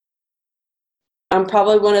I'm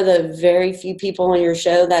probably one of the very few people on your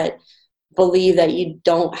show that believe that you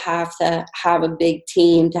don't have to have a big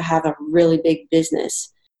team to have a really big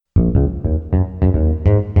business.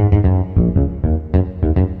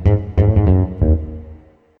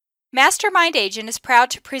 Mastermind Agent is proud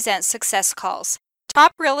to present Success Calls.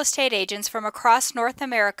 Top real estate agents from across North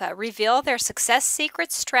America reveal their success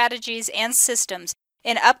secrets, strategies, and systems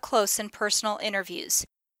in up-close and personal interviews.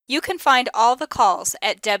 You can find all the calls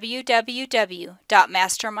at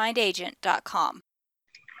www.mastermindagent.com.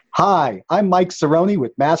 Hi, I'm Mike Cerrone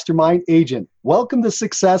with Mastermind Agent. Welcome to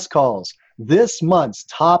Success Calls. This month's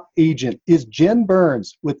top agent is Jen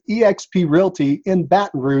Burns with eXp Realty in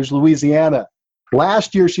Baton Rouge, Louisiana.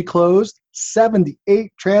 Last year, she closed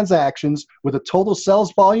 78 transactions with a total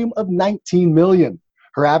sales volume of $19 million.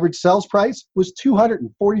 Her average sales price was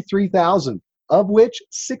 $243,000, of which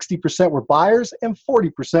 60% were buyers and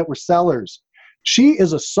 40% were sellers. She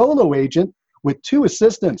is a solo agent with 2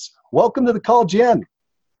 assistants. Welcome to the call, Jen.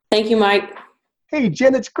 Thank you, Mike. Hey,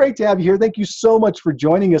 Jen, it's great to have you here. Thank you so much for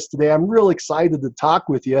joining us today. I'm real excited to talk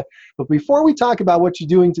with you. But before we talk about what you're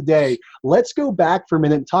doing today, let's go back for a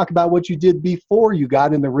minute and talk about what you did before you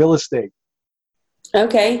got into real estate.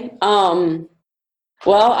 Okay.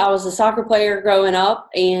 Well, I was a soccer player growing up,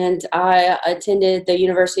 and I attended the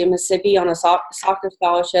University of Mississippi on a soccer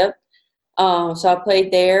scholarship. So I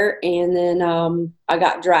played there, and then I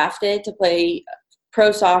got drafted to play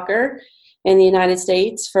pro soccer in the United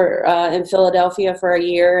States for in Philadelphia for a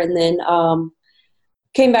year, and then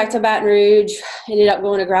came back to Baton Rouge, ended up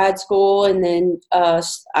going to grad school, and then I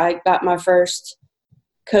got my first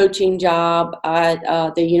coaching job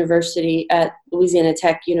at the university at Louisiana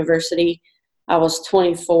Tech University. I was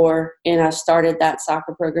 24, and I started that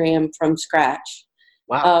soccer program from scratch.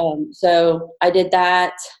 Wow. So I did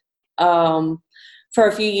that for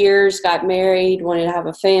a few years, got married, wanted to have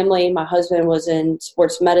a family. My husband was in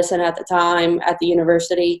sports medicine at the time at the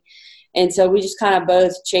university. And so we just kind of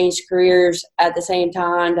both changed careers at the same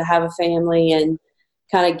time to have a family and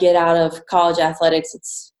kind of get out of college athletics.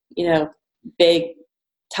 It's, big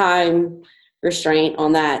time restraint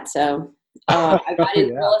on that. So I got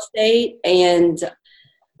into real estate, and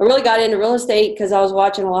I really got into real estate because I was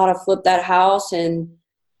watching a lot of Flip That House, and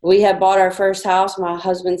we had bought our first house. My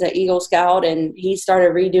husband's an Eagle Scout, and he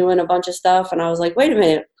started redoing a bunch of stuff. And I was like, wait a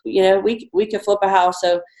minute, we could flip a house.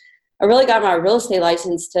 So I really got my real estate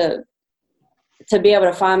license to be able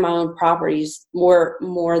to find my own properties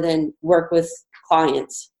more than work with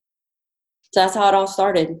clients. So that's how it all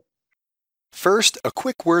started. First, a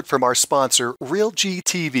quick word from our sponsor, RealG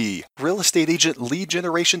TV, Real Estate Agent Lead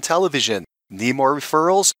Generation Television. Need more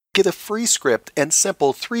referrals? Get a free script and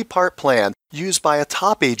simple 3-part plan used by a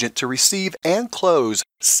top agent to receive and close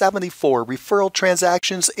 74 referral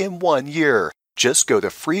transactions in 1 year. Just go to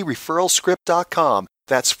freereferralscript.com.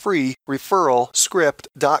 That's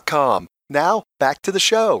freereferralscript.com. Now, back to the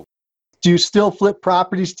show. Do you still flip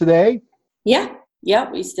properties today? Yeah,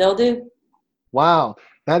 we still do. Wow,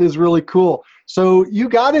 that is really cool. So you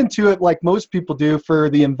got into it like most people do for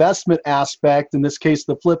the investment aspect, in this case,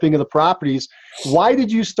 the flipping of the properties. Why did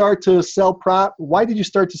you start to sell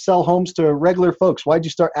homes to regular folks? Why did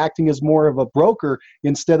you start acting as more of a broker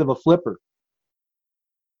instead of a flipper?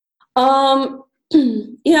 I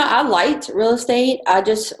liked real estate. I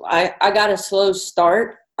got a slow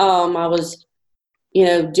start. I was,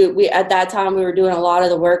 at that time we were doing a lot of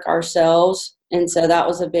the work ourselves. And so that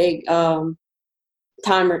was a big,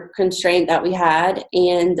 time constraint that we had.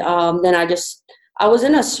 And then I was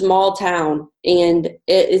in a small town, and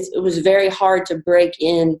it was very hard to break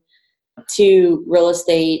in to real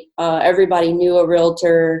estate. Everybody knew a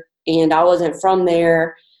realtor, and I wasn't from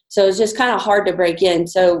there. So it was just kind of hard to break in.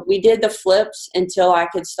 So we did the flips until I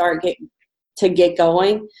could start get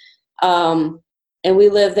going. And we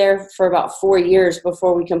lived there for about 4 years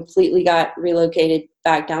before we completely got relocated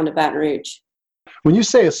back down to Baton Rouge. When you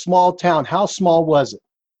say a small town, how small was it?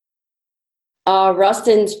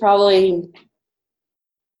 Ruston's probably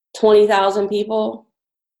 20,000 people.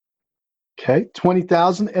 Okay,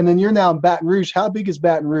 20,000. And then you're now in Baton Rouge. How big is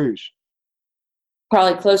Baton Rouge?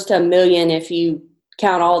 Probably close to 1 million if you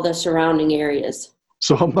count all the surrounding areas.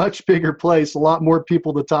 So a much bigger place, a lot more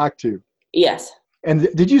people to talk to. Yes. And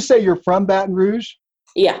did you say you're from Baton Rouge?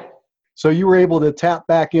 Yeah. So you were able to tap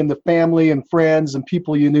back into family and friends and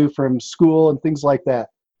people you knew from school and things like that?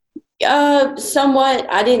 Somewhat.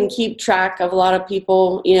 I didn't keep track of a lot of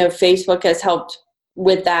people. Facebook has helped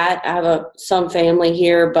with that. I have some family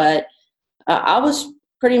here, but I was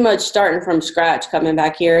pretty much starting from scratch coming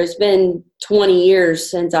back here. It's been 20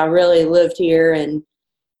 years since I really lived here and,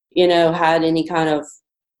 had any kind of,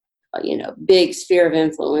 big sphere of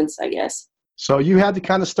influence, I guess. So you had to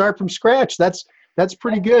kind of start from scratch. That's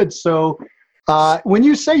pretty good. So when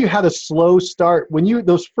you say you had a slow start,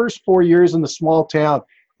 those first 4 years in the small town,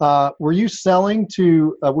 were you selling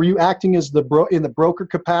to? Were you acting as in the broker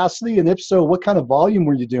capacity? And if so, what kind of volume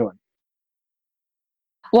were you doing?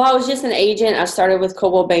 Well, I was just an agent. I started with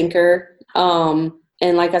Coldwell Banker. And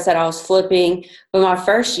like I said, I was flipping. But my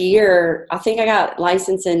first year, I think I got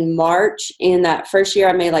licensed in March. And that first year,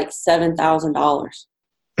 I made like $7,000.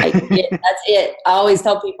 Like, that's it. I always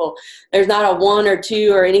tell people there's not a 1 or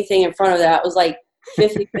 2 or anything in front of that. It was like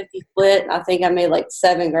 50-50 split. I think I made like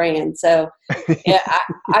 $7,000. So yeah,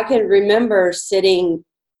 I can remember sitting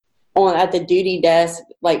at the duty desk,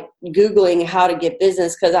 like Googling how to get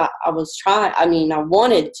business, because I was trying. I mean, I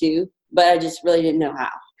wanted to, but I just really didn't know how.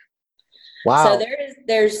 Wow. So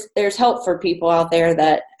there's help for people out there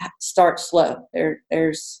that start slow.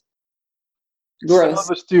 There's growth. Some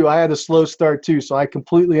of us do. I had a slow start too, so I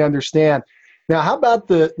completely understand. Now, how about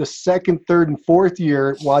the second, third, and fourth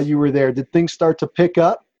year while you were there? Did things start to pick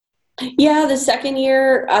up? Yeah, the second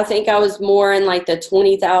year, I think I was more in like the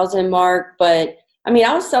 20,000 mark, but I mean,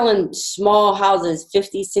 I was selling small houses,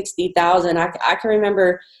 50, 60,000. I can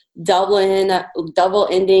remember double ending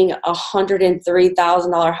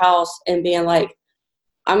 $103,000 house and being like,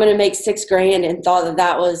 I'm going to make $6,000, and thought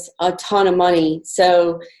that was a ton of money.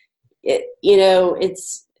 So,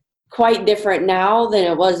 it's quite different now than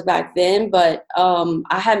it was back then. But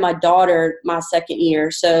I had my daughter my second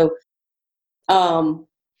year. So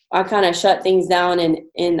I kind of shut things down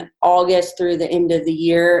in August through the end of the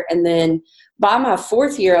year. And then by my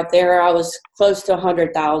fourth year up there, I was close to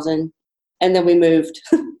 100,000, and then we moved.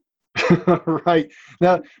 Right.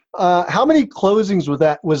 Now, how many closings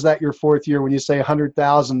was that your fourth year when you say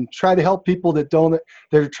 100,000? Try to help people that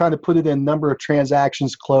are trying to put it in number of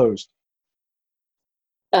transactions closed.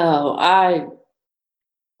 Oh, I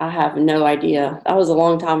have no idea. That was a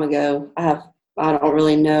long time ago. I don't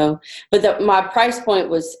really know. But my price point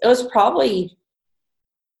was probably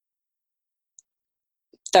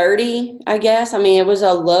 30, I guess. I mean, it was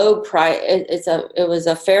a low price. It was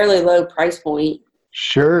a fairly low price point.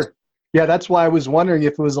 Sure. Yeah, that's why I was wondering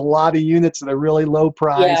if it was a lot of units at a really low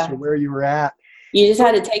price or where you were at. You just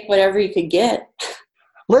had to take whatever you could get.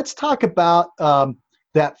 Let's talk about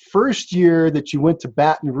that first year that you went to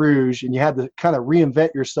Baton Rouge and you had to kind of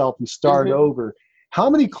reinvent yourself and start over. How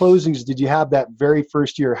many closings did you have that very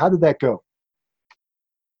first year? How did that go?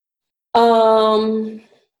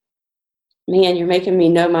 Man, you're making me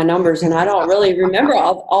know my numbers, and I don't really remember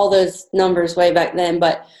all those numbers way back then.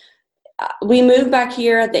 But we moved back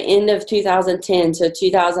here at the end of 2010, so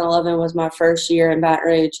 2011 was my first year in Baton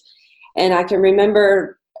Rouge. And I can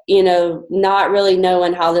remember, not really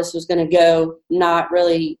knowing how this was going to go, not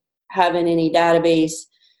really having any database.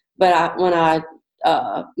 But when I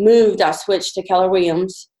moved, I switched to Keller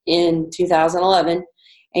Williams in 2011,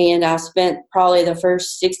 and I spent probably the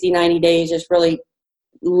first 60, 90 days just really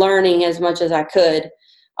learning as much as I could.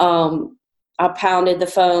 I pounded the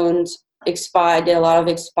phones, did a lot of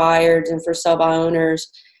expireds and for sale by owners.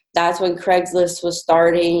 That's when Craigslist was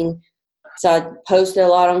starting. So I posted a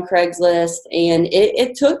lot on Craigslist, and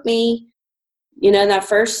it took me, in that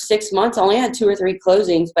first 6 months, I only had 2 or 3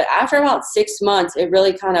 closings, but after about 6 months, it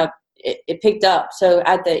really kind of, it picked up. So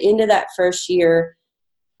at the end of that first year,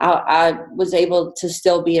 I was able to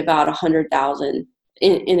still be about 100,000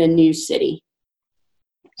 in a new city.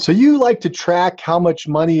 So you like to track how much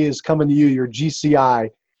money is coming to you, your GCI.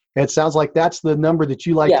 It sounds like that's the number that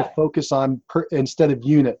you like to focus on instead of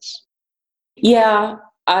units. Yeah,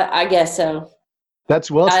 I guess so. It's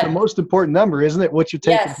the most important number, isn't it? What you're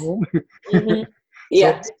taking home? Mm-hmm. Yeah. So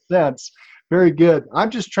it makes sense. Very good. I'm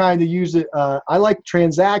just trying to use it. I like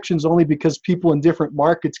transactions only because people in different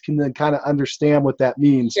markets can then kind of understand what that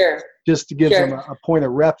means. Sure. Just to give them a point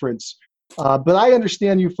of reference. But I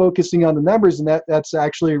understand you focusing on the numbers, and that's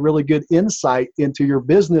actually a really good insight into your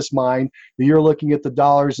business mind. You're looking at the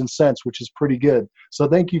dollars and cents, which is pretty good. So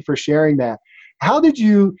thank you for sharing that. How did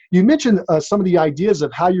you mentioned some of the ideas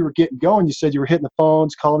of how you were getting going. You said you were hitting the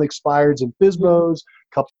phones, calling expireds and FSBOs,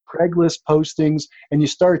 a couple of Craigslist postings, and you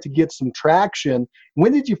started to get some traction.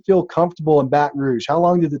 When did you feel comfortable in Baton Rouge? How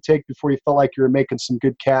long did it take before you felt like you were making some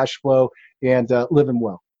good cash flow and living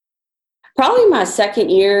well? Probably my second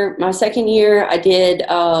year. My second year, I did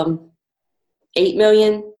 $8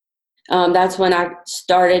 million. That's when I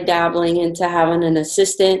started dabbling into having an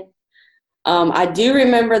assistant. I do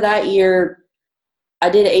remember that year I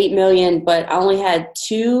did $8 million, but I only had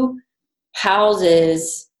 2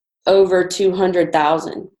 houses over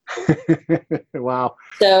 200,000. Wow.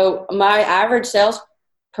 So my average sales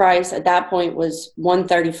price at that point was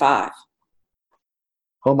 135.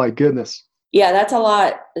 Oh my goodness. Yeah, that's a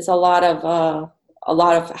lot. It's a lot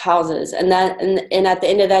of houses, and at the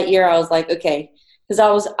end of that year, I was like, okay, because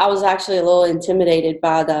I was actually a little intimidated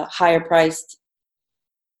by the higher priced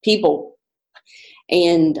people,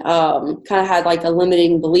 and kind of had like a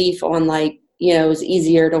limiting belief on, like, it was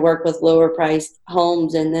easier to work with lower priced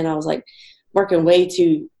homes, and then I was like working way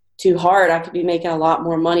too hard. I could be making a lot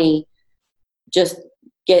more money just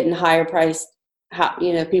getting higher priced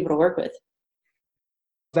people to work with.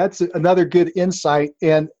 That's another good insight.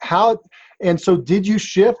 And so did you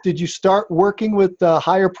shift? Did you start working with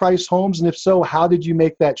higher price homes? And if so, how did you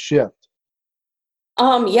make that shift?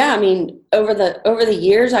 Yeah, I mean, over the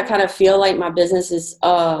years, I kind of feel like my business is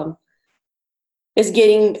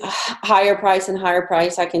getting higher price and higher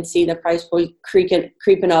price. I can see the price point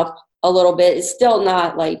creeping up a little bit. It's still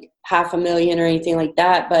not like $500,000 or anything like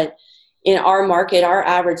that, but in our market, our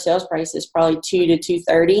average sales price is probably $2 to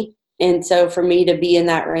 $230. And so for me to be in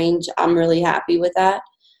that range, I'm really happy with that.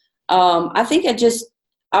 I think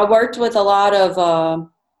I worked with a lot of,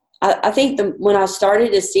 I think when I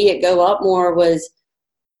started to see it go up more was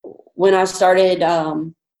when I started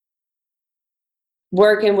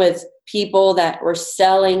working with people that were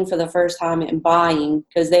selling for the first time and buying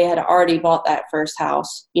because they had already bought that first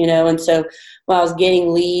house, and so when I was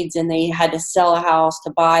getting leads and they had to sell a house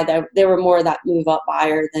to buy, they were more of that move up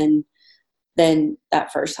buyer than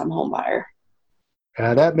that first time home buyer.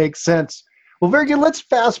 That makes sense. Well, very good. Let's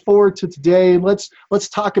fast forward to today. Let's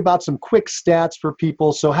talk about some quick stats for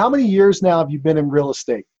people. So how many years now have you been in real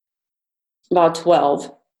estate? About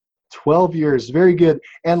 12. 12 years. Very good.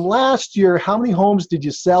 And last year, how many homes did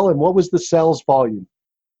you sell and what was the sales volume?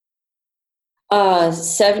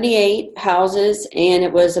 78 houses, and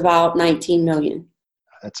it was about 19 million.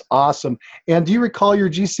 That's awesome. And do you recall your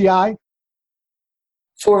GCI?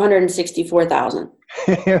 464,000.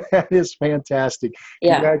 That is fantastic.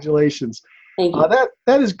 Yeah. Congratulations. Thank you.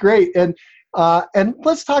 That is great. And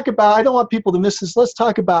let's talk about, I don't want people to miss this. Let's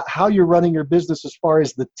talk about how you're running your business as far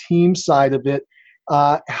as the team side of it.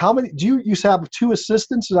 How many, do you have 2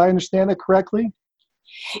 assistants? Did I understand that correctly?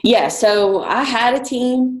 Yeah. So I had a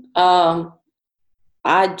team.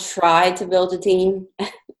 I tried to build a team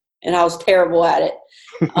and I was terrible at it.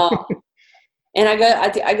 And I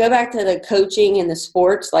go back to the coaching and the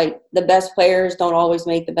sports. Like, the best players don't always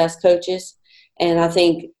make the best coaches. And I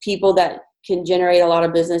think people that can generate a lot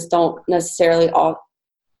of business don't necessarily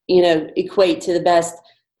equate to the best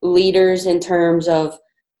leaders in terms of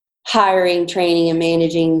hiring, training, and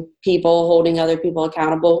managing people, holding other people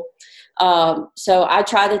accountable. So I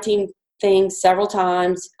tried the team thing several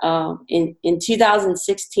times. In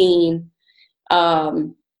 2016,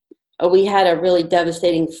 we had a really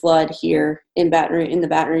devastating flood here in the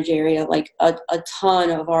Baton Rouge area. Like a ton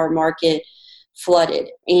of our market flooded.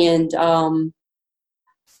 And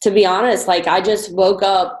to be honest, like, I just woke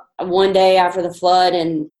up one day after the flood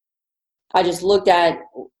and I just looked at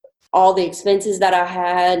all the expenses that I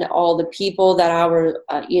had, all the people that I were,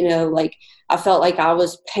 I felt like I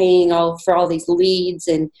was paying for all these leads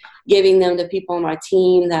and giving them to people on my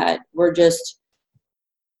team that were just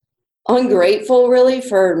ungrateful, really,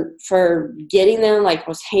 for getting them. Like, I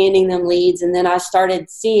was handing them leads. And then I started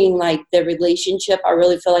seeing, like, the relationship. I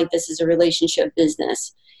really feel like this is a relationship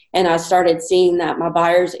business. And I started seeing that my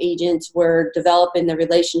buyer's agents were developing the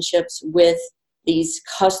relationships with these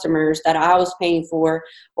customers that I was paying for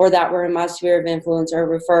or that were in my sphere of influence or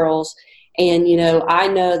referrals. And, I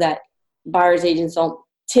know that buyer's agents don't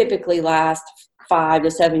typically last 5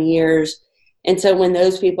 to 7 years. And so when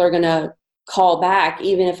those people are going to call back,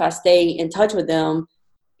 even if I stay in touch with them,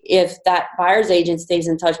 if that buyer's agent stays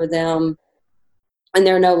in touch with them and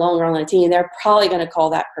they're no longer on the team, they're probably going to call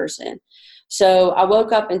that person. So I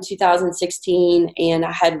woke up in 2016 and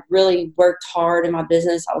I had really worked hard in my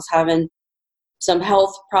business. I was having some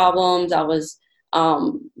health problems. I was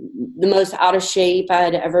the most out of shape I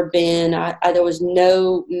had ever been. There was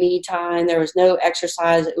no me time. There was no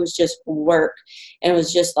exercise. It was just work. And it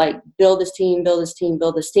was just like, build this team, build this team,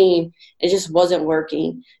 build this team. It just wasn't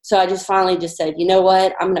working. So I just finally just said, you know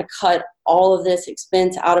what? I'm going to cut all of this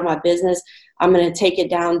expense out of my business. I'm going to take it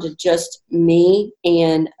down to just me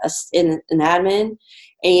and an admin.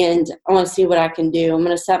 And I want to see what I can do. I'm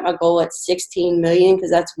going to set my goal at 16 million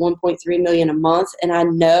because that's 1.3 million a month. And I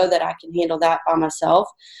know that I can handle that by myself.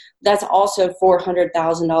 That's also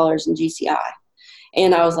 $400,000 in GCI.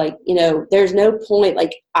 And I was like, there's no point,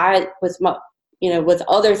 like, with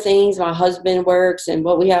other things, my husband works and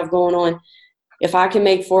what we have going on, if I can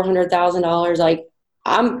make $400,000, like,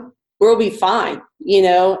 we'll be fine,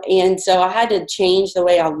 And so I had to change the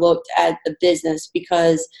way I looked at the business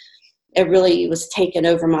because it really was taking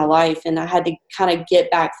over my life, and I had to kind of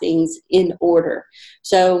get back things in order.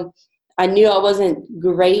 So I knew I wasn't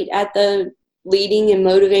great at the leading and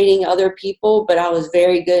motivating other people, but I was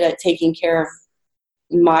very good at taking care of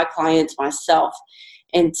my clients myself.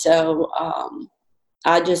 And so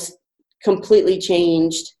I just completely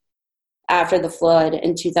changed after the flood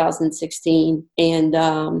in 2016. And,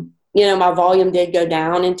 my volume did go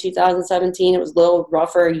down in 2017. It was a little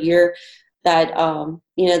rougher a year that,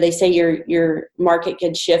 they say your market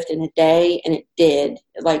could shift in a day, and it did.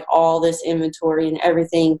 Like all this inventory and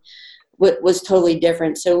everything was totally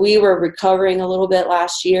different. So we were recovering a little bit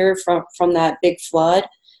last year from that big flood.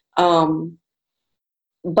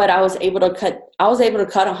 But I was able to cut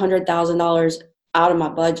 $100,000 out of my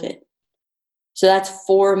budget. So that's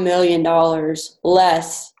 $4 million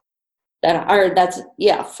less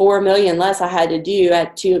 $4 million less I had to do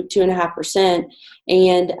at 2.5%,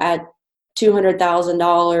 and at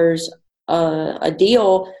 $200,000 a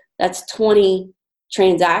deal, that's 20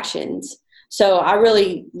 transactions. So I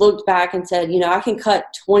really looked back and said, I can cut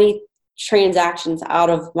 20 transactions out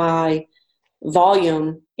of my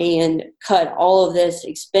volume and cut all of this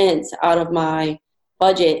expense out of my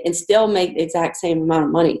budget and still make the exact same amount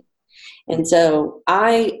of money. And so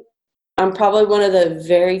I'm probably one of the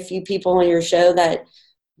very few people on your show that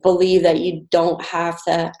believe that you don't have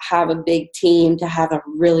to have a big team to have a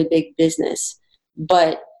really big business,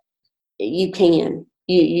 but you can.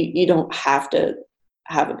 You don't have to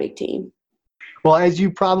have a big team. Well, as you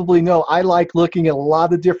probably know, I like looking at a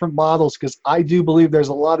lot of different models because I do believe there's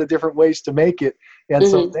a lot of different ways to make it. And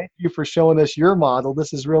so thank you for showing us your model.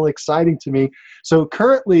 This is really exciting to me. So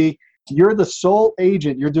currently, you're the sole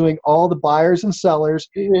agent. You're doing all the buyers and sellers.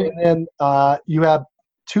 And then you have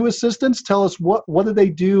 2 assistants. Tell us what do they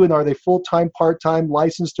do, and are they full-time, part-time,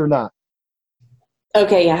 licensed or not?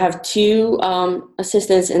 Okay, I have 2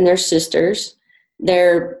 assistants, and they're sisters.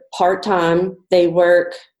 They're part-time. They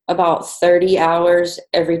work about 30 hours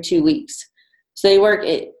every 2 weeks. So they work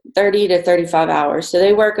 30 to 35 hours. So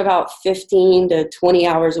they work about 15 to 20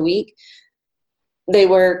 hours a week. They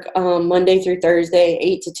work Monday through Thursday,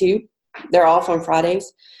 8 to 2. They're off on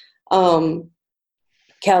Fridays.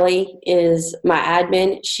 Kelly is my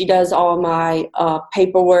admin. She does all my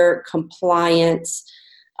paperwork, compliance,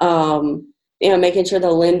 making sure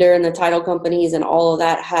the lender and the title companies and all of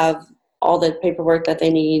that have all the paperwork that they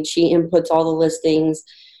need. She inputs all the listings,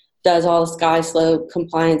 does all the SkySlope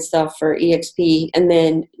compliance stuff for EXP. And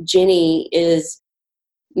then Jenny is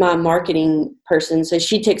my marketing person. So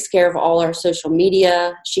she takes care of all our social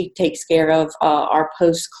media. She takes care of our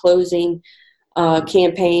post-closing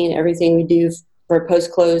campaign, everything we do for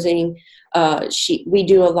post-closing. We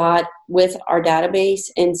do a lot with our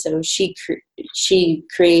database. And so she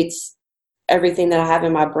creates everything that I have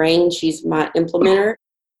in my brain. She's my implementer.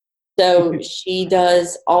 So she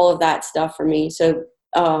does all of that stuff for me. So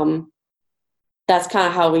that's kind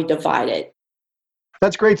of how we divide it.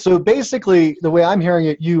 That's great. So basically, the way I'm hearing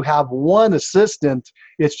it, you have 1 assistant.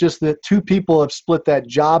 It's just that 2 people have split that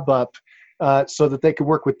job up so that they can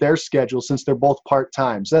work with their schedule since they're both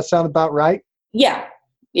part-time. Does that sound about right? Yeah.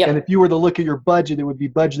 Yep. And if you were to look at your budget, it would be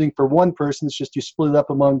budgeting for 1 person. It's just you split it up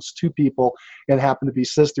amongst 2 people and happen to be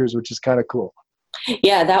sisters, which is kind of cool.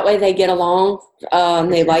 Yeah, that way they get along.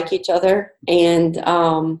 They like each other. And,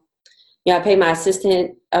 I pay my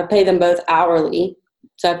assistant, I pay them both hourly.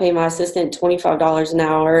 So I pay my assistant $25 an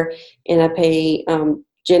hour, and I pay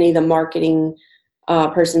Jenny, the marketing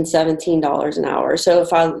person, $17 an hour. So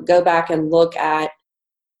if I go back and look at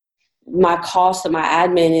my cost of my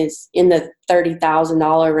admin is in the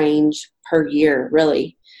 $30,000 range per year,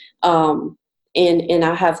 really. And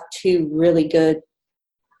I have 2 really good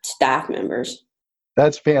staff members.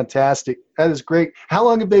 That's fantastic. That is great. How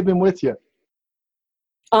long have they been with you?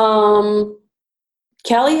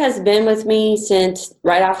 Kelly has been with me since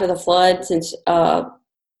right after the flood, since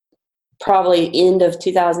probably end of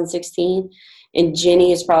 2016. And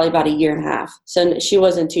Jenny is probably about 1.5 years. So she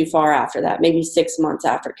wasn't too far after that, maybe 6 months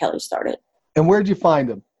after Kelly started. And where did you find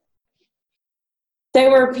them? They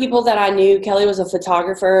were people that I knew. Kelly was a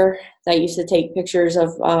photographer that used to take pictures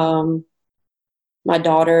of my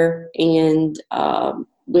daughter, and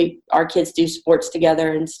our kids do sports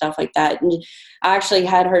together and stuff like that. And I actually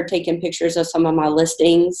had her taking pictures of some of my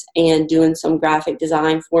listings and doing some graphic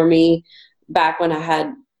design for me back when I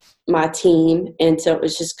had my team. And so it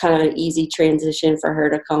was just kind of an easy transition for her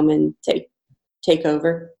to come and take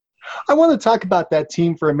over. I want to talk about that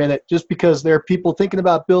team for a minute, just because there are people thinking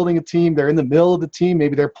about building a team. They're in the middle of the team.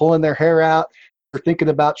 Maybe they're pulling their hair out. They're thinking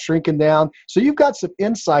about shrinking down. So you've got some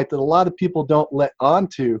insight that a lot of people don't let on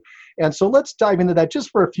to. And so let's dive into that just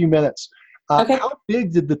for a few minutes. Okay. How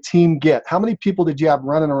big did the team get? How many people did you have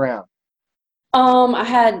running around? I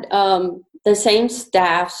had the same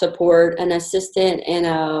staff support, an assistant, and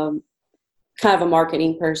a kind of a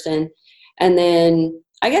marketing person. And then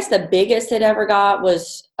I guess the biggest it ever got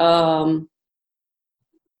was a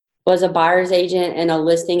buyer's agent and a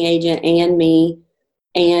listing agent and me.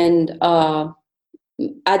 And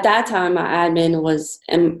at that time, my admin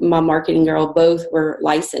and my marketing girl both were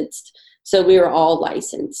licensed. So we were all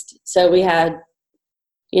licensed. So we had,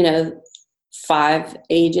 5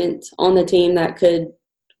 agents on the team that could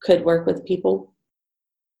work with people.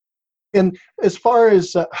 And as far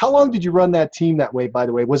as how long did you run that team that way, by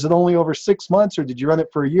the way? Was it only over 6 months, or did you run it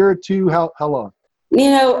for a year or two? How long?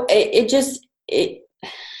 It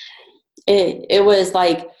was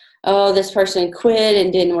like, oh, this person quit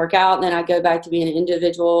and didn't work out. And then I go back to being an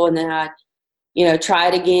individual, and then I, try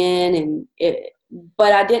it again.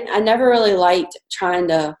 But I never really liked trying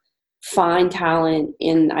to find talent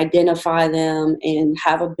and identify them and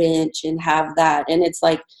have a bench and have that. And it's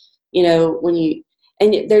like, and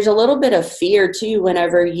there's a little bit of fear too,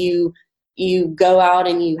 whenever you go out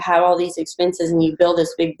and you have all these expenses and you build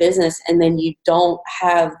this big business, and then you don't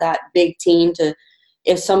have that big team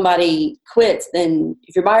if somebody quits, then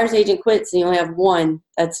if your buyer's agent quits and you only have one,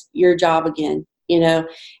 that's your job again,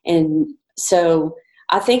 And so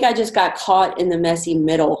I think I just got caught in the messy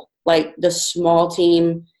middle, like the small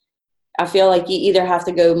team. I feel like you either have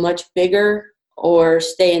to go much bigger or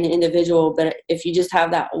stay an individual. But if you just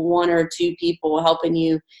have that 1 or 2 people helping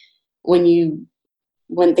you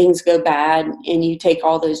when things go bad and you take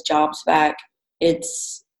all those jobs back,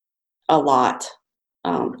 it's a lot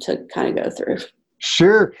to kind of go through.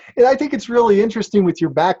 Sure. And I think it's really interesting with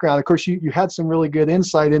your background. Of course, you had some really good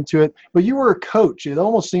insight into it, but you were a coach. It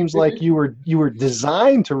almost seems like you were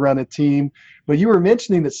designed to run a team, but you were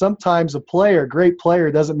mentioning that sometimes a great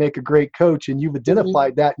player doesn't make a great coach, and you've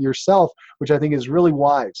identified that yourself, which I think is really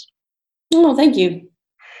wise. Oh, thank you.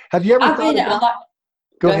 Have you ever thought about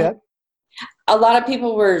Go ahead. A lot of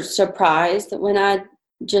people were surprised when I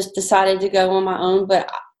just decided to go on my own, but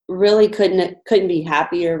I really couldn't be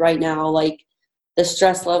happier right now. Like, the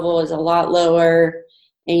stress level is a lot lower,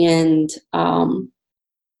 and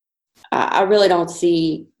I really don't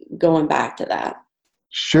see going back to that.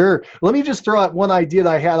 Sure. Let me just throw out one idea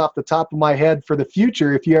that I had off the top of my head for the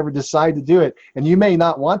future if you ever decide to do it. And you may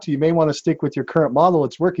not want to. You may want to stick with your current model.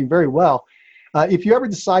 It's working very well. If you ever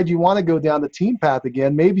decide you want to go down the team path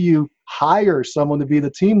again, maybe you hire someone to be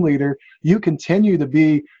the team leader. You continue to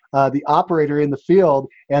be the operator in the field,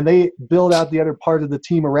 and they build out the other part of the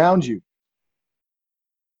team around you.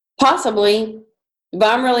 Possibly,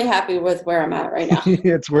 but I'm really happy with where I'm at right now.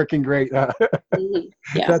 It's working great. Yeah.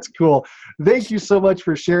 That's cool. Thank you so much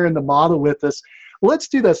for sharing the model with us. Let's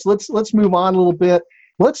do this. Let's move on a little bit.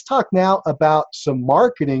 Let's talk now about some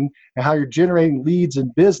marketing and how you're generating leads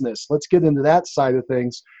in business. Let's get into that side of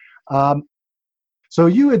things. So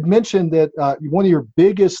you had mentioned that one of your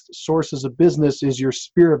biggest sources of business is your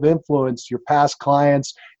sphere of influence, your past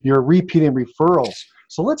clients, your repeat and referrals.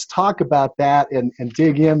 So let's talk about that and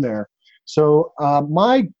dig in there. So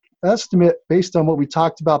my estimate, based on what we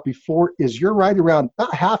talked about before, is you're right around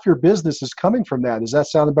about half your business is coming from that. Does that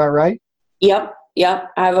sound about right? Yep.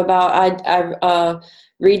 I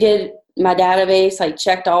redid my database. I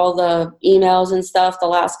checked all the emails and stuff the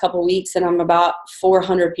last couple of weeks, and I'm about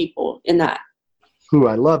 400 people in that. Ooh,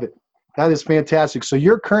 I love it. That is fantastic. So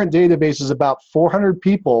your current database is about 400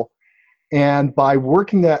 people. And by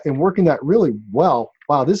working that really well,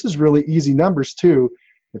 wow, this is really easy numbers too.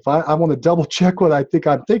 If I want to double check what I think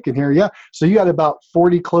I'm thinking here. Yeah. So you got about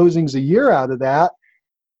 40 closings a year out of that.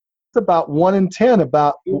 It's about 1 in 10.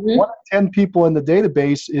 About 1 in 10 people in the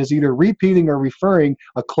database is either repeating or referring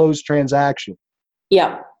a closed transaction.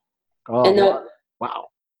 Yeah. Oh, wow.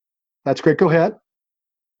 That's great. Go ahead.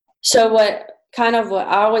 So what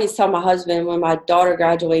I always tell my husband when my daughter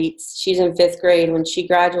graduates, she's in 5th grade. When she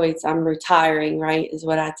graduates, I'm retiring, right, is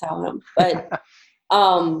what I tell him. But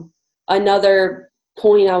another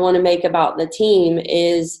point I want to make about the team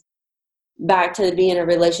is back to being a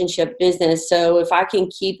relationship business. So if I can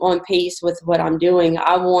keep on pace with what I'm doing,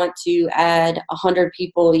 I want to add 100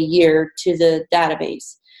 people a year to the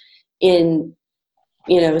database. In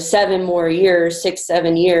 7 more years, 6,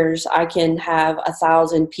 7 years, I can have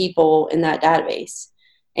 1,000 people in that database.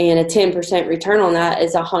 And a 10% return on that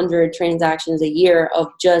is 100 transactions a year of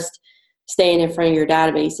just staying in front of your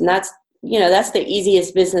database. And that's the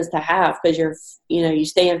easiest business to have, because you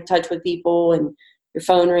stay in touch with people and your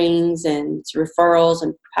phone rings and it's referrals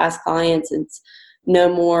and past clients. And it's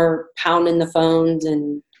no more pounding the phones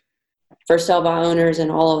and for sell by owners and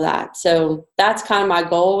all of that. So that's kind of my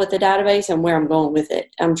goal with the database and where I'm going with it.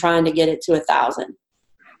 I'm trying to get it to 1,000.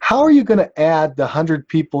 How are you going to add the 100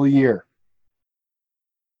 people a year?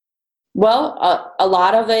 Well, a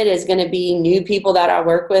lot of it is going to be new people that I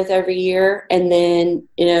work with every year. And then,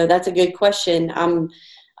 that's a good question. I'm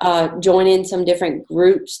joining some different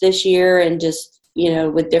groups this year and just,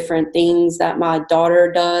 with different things that my daughter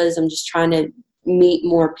does. I'm just trying to meet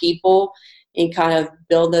more people and kind of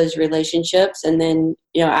build those relationships. And then,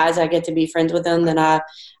 as I get to be friends with them, then I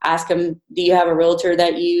ask them, do you have a realtor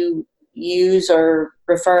that you use or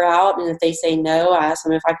refer out? And if they say no, I ask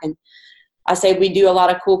them if I say we do a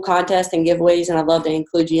lot of cool contests and giveaways, and I'd love to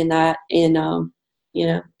include you in that and,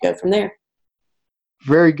 go from there.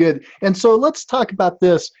 Very good. And so let's talk about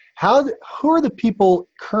this. Who are the people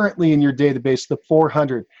currently in your database, the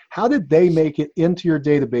 400? How did they make it into your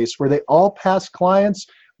database? Were they all past clients?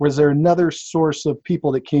 Was there another source of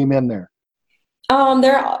people that came in there?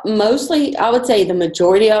 They're mostly, I would say the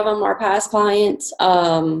majority of them are past clients.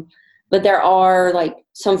 But there are like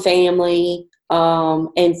some family,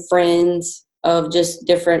 and friends of just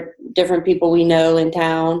different people we know in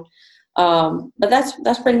town. But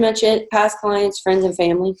that's pretty much it. Past clients, friends, and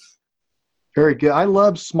family. Very good. I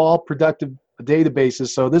love small, productive databases,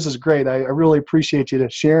 so this is great. I really appreciate you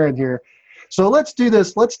sharing here. So let's do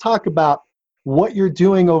this. Let's talk about what you're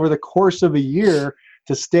doing over the course of a year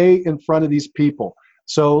to stay in front of these people.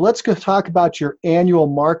 So let's go talk about your annual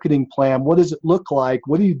marketing plan. What does it look like?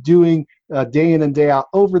 What are you doing day in and day out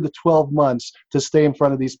over the 12 months to stay in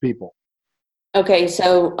front of these people? Okay,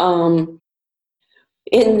 so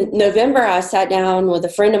in November, I sat down with a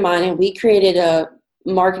friend of mine and we created a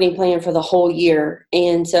marketing plan for the whole year.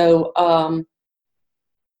 And so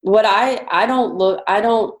what I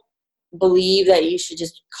don't believe that you should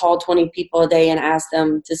just call 20 people a day and ask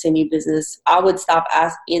them to send you business. I would stop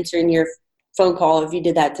answering your phone call if you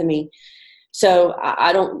did that to me. So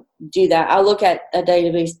I don't do that. I look at a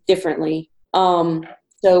database differently.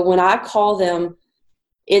 So when I call them,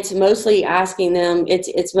 it's mostly asking them,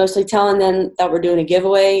 it's mostly telling them that we're doing a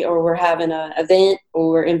giveaway or we're having an event or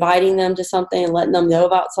we're inviting them to something and letting them know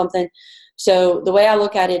about something. So the way I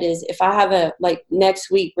look at it is if I have next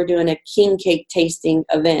week, we're doing a king cake tasting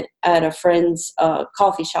event at a friend's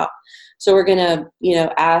coffee shop. So we're going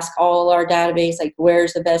to, ask all our database, like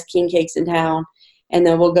where's the best king cakes in town? And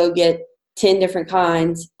then we'll go get 10 different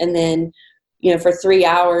kinds. And then, for 3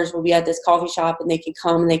 hours, we'll be at this coffee shop and they can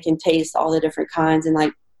come and they can taste all the different kinds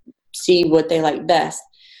and see what they like best.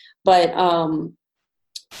 But,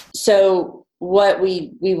 so what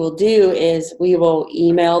we will do is we will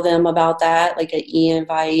email them about that, like an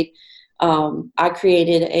e-invite. I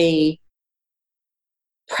created a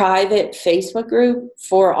private Facebook group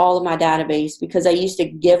for all of my database because I used to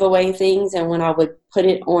give away things, and when I would put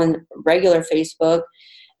it on regular Facebook,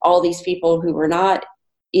 all these people who were not,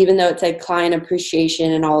 even though it said client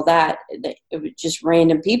appreciation and all that, it was just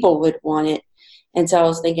random people would want it. And so I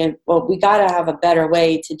was thinking, well, we got to have a better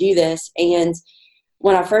way to do this. And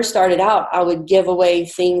when I first started out, I would give away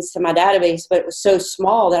things to my database, but it was so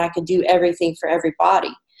small that I could do everything for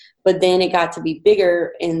everybody. But then it got to be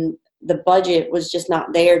bigger and the budget was just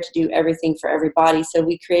not there to do everything for everybody. So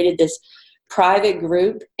we created this private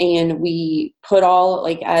group and we put all,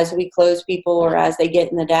 as we close people or as they get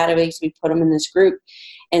in the database, we put them in this group.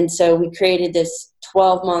 And so we created this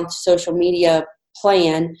 12-month social media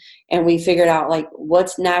plan and we figured out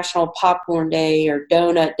what's National Popcorn Day or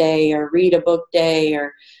Donut Day or Read a Book Day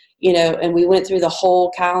or, and we went through the whole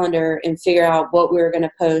calendar and figured out what we were going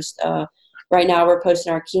to post. Right now we're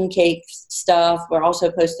posting our king cake stuff. We're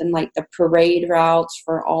also posting the parade routes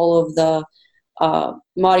for all of the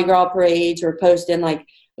Mardi Gras parades. We're posting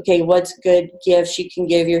okay, what's good gifts you can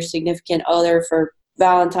give your significant other for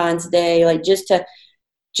Valentine's Day, just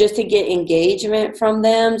to get engagement from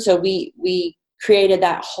them. So we created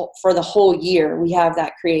that for the whole year. We have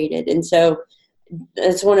that created. And so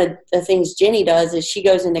that's one of the things Jenny does is she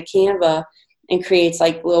goes into Canva and creates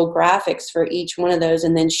little graphics for each one of those.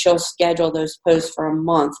 And then she'll schedule those posts for a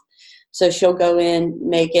month. So she'll go in,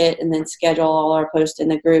 make it, and then schedule all our posts in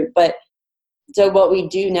the group. But so what we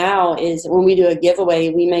do now is when we do a giveaway,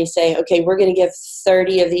 we may say, okay, we're going to give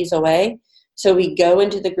 30 of these away. So we go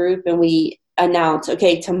into the group and we announce,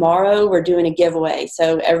 okay, tomorrow we're doing a giveaway.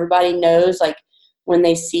 So everybody knows when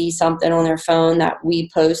they see something on their phone that we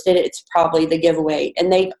posted, it's probably the giveaway.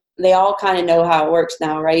 And they all kind of know how it works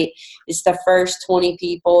now, right? It's the first 20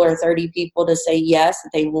 people or 30 people to say yes,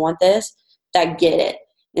 that they want this, that get it.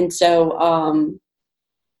 And so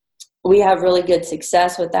we have really good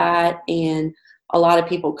success with that. And a lot of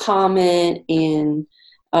people comment and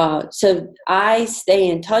So I stay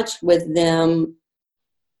in touch with them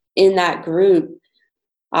in that group.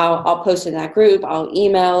 I'll post in that group. I'll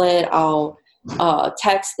email it. I'll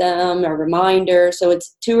text them a reminder. So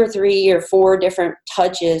it's 2 or 3 or 4 different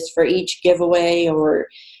touches for each giveaway or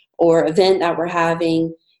event that we're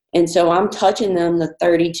having. And so I'm touching them the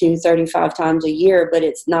 32, 35 times a year, but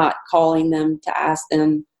it's not calling them to ask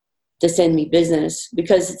them to send me business,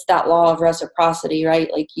 because it's that law of reciprocity,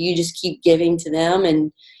 right? Like, you just keep giving to them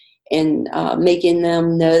and making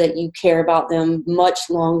them know that you care about them much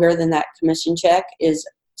longer than that commission check is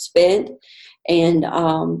spent. And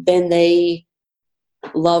then they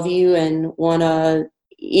love you and want to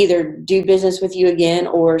either do business with you again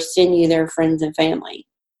or send you their friends and family.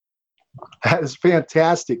 That is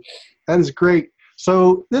fantastic. That is great.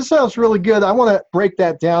 So this sounds really good. I want to break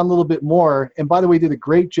that down a little bit more. And by the way, you did a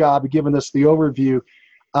great job of giving us the overview.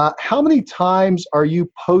 How many times are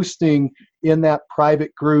you posting in that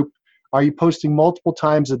private group? Are you posting multiple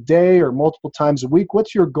times a day or multiple times a week?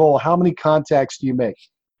 What's your goal? How many contacts do you make?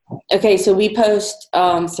 Okay, so we post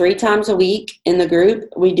 3 times a week in the group.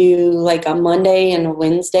 We do like a Monday and a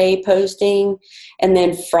Wednesday posting. And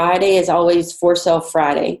then Friday is always For Sale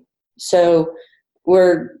Friday. So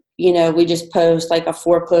we just post like a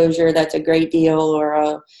foreclosure that's a great deal, or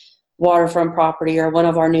a waterfront property, or one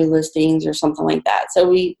of our new listings, or something like that.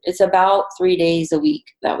 So it's about 3 days a week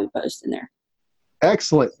that we post in there.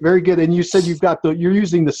 Excellent. Very good. And you said you're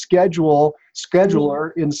using the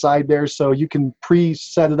scheduler inside there, so you can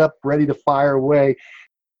pre-set it up, ready to fire away.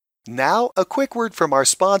 Now, a quick word from our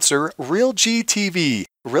sponsor, RealG TV,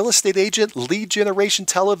 Real Estate Agent Lead Generation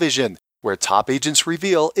Television, where top agents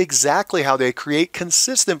reveal exactly how they create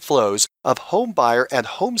consistent flows of home buyer and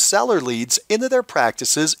home seller leads into their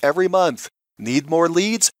practices every month. Need more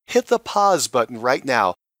leads? Hit the pause button right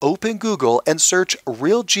now. Open Google and search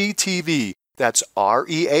RealG TV. That's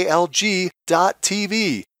REALG.TV.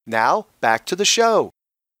 Now, back to the show.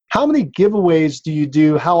 How many giveaways do you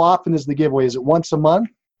do? How often is the giveaway? Is it once a month?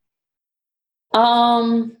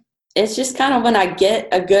 It's just kind of when I get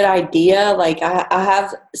a good idea. Like, I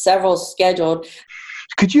have several scheduled.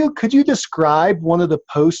 Could you describe one of the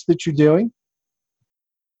posts that you're doing?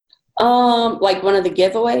 Like one of the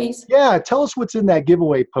giveaways? Yeah, tell us what's in that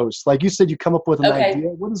giveaway post. Like you said, you come up with an idea.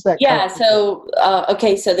 What is that? Yeah, so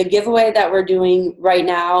the giveaway that we're doing right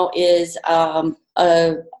now is a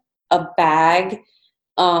bag.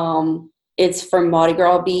 It's for Mardi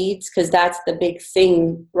Gras beads, because that's the big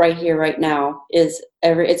thing right here right now.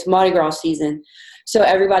 It's Mardi Gras season, so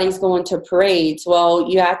everybody's going to parades. Well,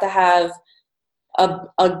 you have to have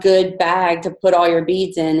a good bag to put all your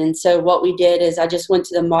beads in. And so what we did is I just went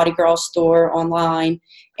to the Mardi Gras store online,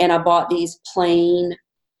 and I bought these plain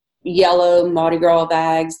yellow Mardi Gras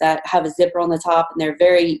bags that have a zipper on the top, and they're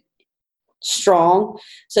very strong,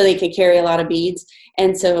 so they can carry a lot of beads.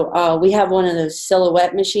 And so we have one of those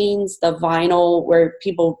silhouette machines, the vinyl where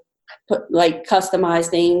people put like customize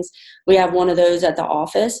things. We have one of those at the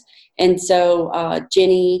office. And so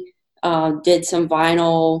Jenny did some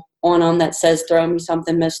vinyl on them that says "Throw Me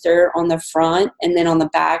Something, Mister" on the front, and then on the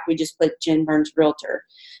back we just put Jen Burns Realtor.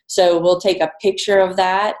 So we'll take a picture of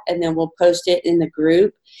that, and then we'll post it in the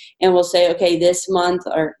group, and we'll say, okay, this month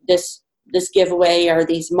or this giveaway are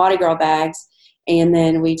these Mardi Gras bags, and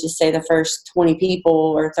then we just say the first 20 people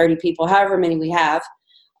or 30 people, however many we have,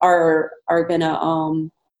 are gonna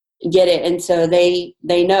get it. And so they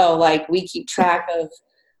know, like, we keep track of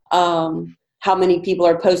how many people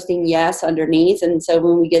are posting yes underneath. And so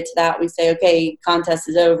when we get to that, we say, okay, contest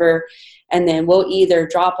is over. And then we'll either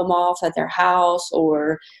drop them off at their house,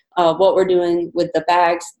 or what we're doing with the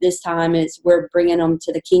bags this time is we're bringing them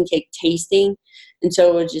to the King Cake tasting. And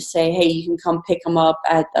so we'll just say, hey, you can come pick them up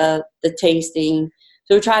at the tasting.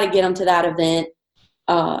 So we try to get them to that event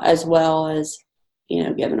as well as,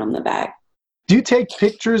 giving them the bag. Do you take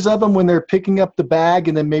pictures of them when they're picking up the bag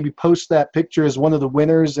and then maybe post that picture as one of the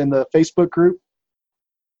winners in the Facebook group?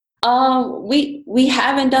 We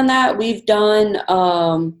haven't done that. We've done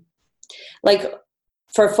like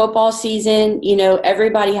for football season,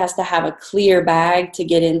 everybody has to have a clear bag to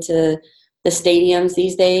get into the stadiums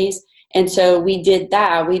these days. And so we did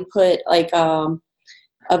that. We put like a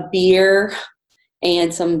beer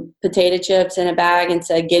and some potato chips in a bag and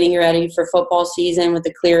said, getting ready for football season with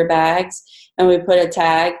the clear bags. And we put a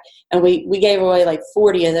tag, and we gave away like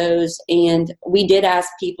 40 of those. And we did ask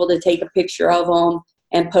people to take a picture of them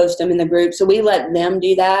and post them in the group. So we let them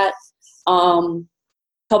do that. A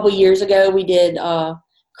couple years ago, we did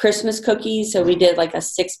Christmas cookies. So we did like a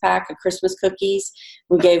 6-pack of Christmas cookies.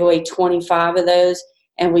 We gave away 25 of those.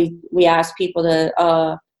 And we asked people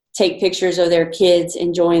to take pictures of their kids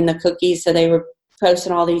enjoying the cookies. So they were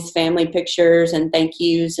posting all these family pictures and thank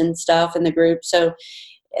yous and stuff in the group. So,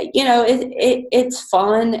 it's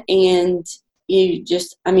fun, and you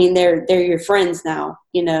just, they're your friends now,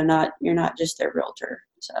 you're not just their realtor.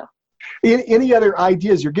 So Any other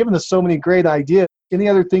ideas? You're giving us so many great ideas. Any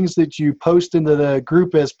other things that you post into the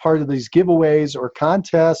group as part of these giveaways or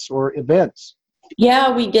contests or events? Yeah,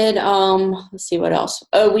 we did. Let's see what else.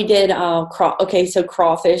 Oh, we did. So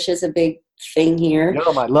crawfish is a big thing here.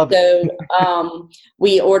 Yum, I love it. So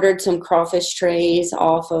we ordered some crawfish trays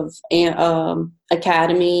off of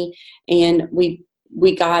Academy, and we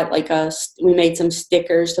got we made some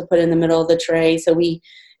stickers to put in the middle of the tray. So we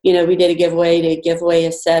did a giveaway to give away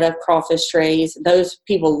a set of crawfish trays. Those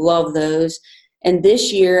people love those. And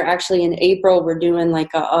this year, actually in April, we're doing like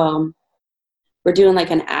an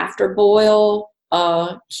after boil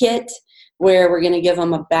kit, where we're going to give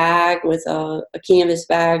them a bag with a canvas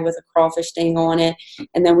bag with a crawfish thing on it.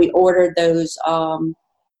 And then we ordered those, those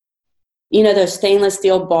stainless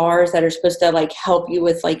steel bars that are supposed to like help you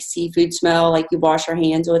with like seafood smell, like you wash your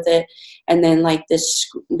hands with it. And then like this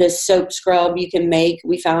soap scrub you can make.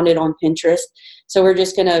 We found it on Pinterest. So we're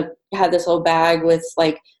just going to have this little bag with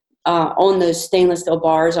like, on those stainless steel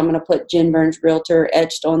bars, I'm going to put Jen Burns Realtor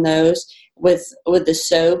etched on those with the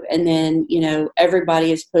soap. And then,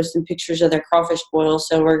 everybody is posting pictures of their crawfish boil.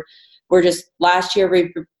 So we're just, last year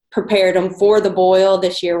we prepared them for the boil.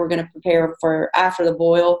 This year we're going to prepare them for after the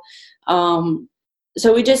boil.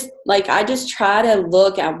 So we just I just try to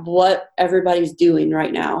look at what everybody's doing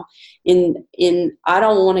right now. I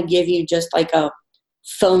don't want to give you just like a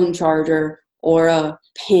phone charger or a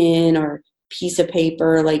pen or piece of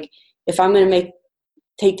paper. Like, if I'm going to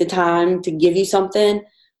take the time to give you something,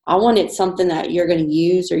 I want it something that you're going to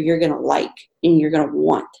use or you're going to like and you're going to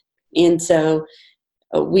want. And so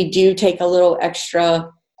we do take a little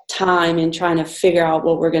extra time in trying to figure out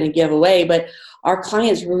what we're going to give away, but our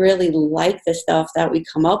clients really like the stuff that we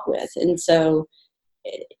come up with. And so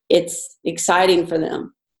it's exciting for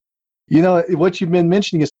them. What you've been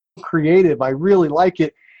mentioning is creative. I really like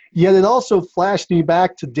it. Yet it also flashed me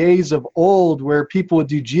back to days of old where people would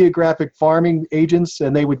do geographic farming agents,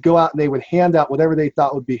 and they would go out and they would hand out whatever they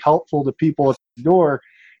thought would be helpful to people at the door.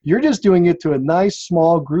 You're just doing it to a nice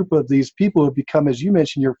small group of these people who become, as you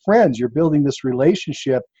mentioned, your friends. You're building this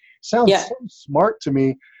relationship. Sounds so smart to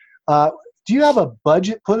me. Do you have a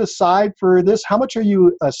budget put aside for this? How much are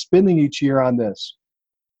you spending each year on this?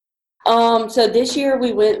 So this year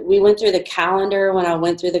we went through the calendar. When I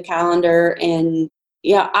went through the calendar, and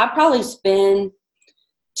I probably spend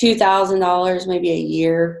 $2,000 maybe a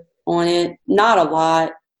year on it. Not a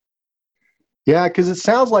lot. Yeah, because it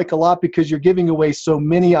sounds like a lot because you're giving away so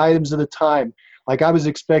many items at a time. Like, I was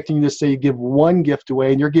expecting you to say you give one gift away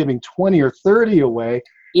and you're giving 20 or 30 away.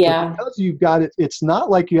 Yeah. But because you've got it, it's not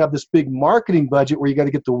like you have this big marketing budget where you got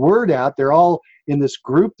to get the word out. They're all in this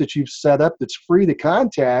group that you've set up that's free to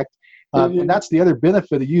contact. And that's the other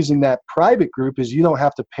benefit of using that private group is you don't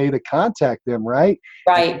have to pay to contact them, right?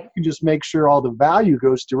 Right. You can just make sure all the value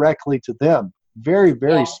goes directly to them. Very,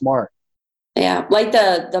 very smart. Yeah. Like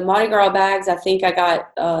the Mardi Gras bags, I think I got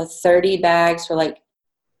 30 bags for like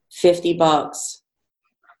 $50,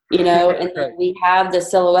 and then we have the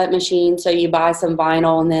silhouette machine. So you buy some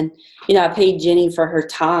vinyl, and then, I paid Jenny for her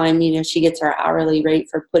time. She gets her hourly rate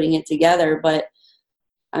for putting it together. But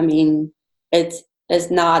it's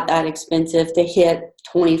not that expensive to hit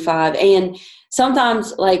 25. And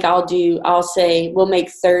sometimes I'll say we'll make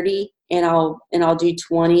 30 and I'll do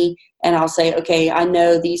 20, and I'll say, okay, I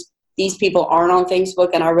know these people aren't on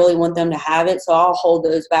Facebook and I really want them to have it. So I'll hold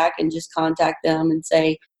those back and just contact them and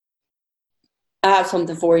say, I have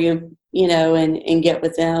something for you, and get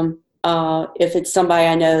with them. If it's somebody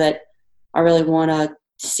I know that I really want to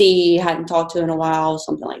see, hadn't talked to in a while,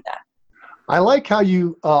 something like that. I like how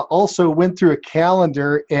you also went through a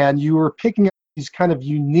calendar and you were picking up these kind of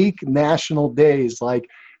unique national days, like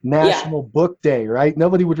National Book Day, right?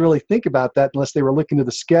 Nobody would really think about that unless they were looking to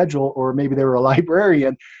the schedule or maybe they were a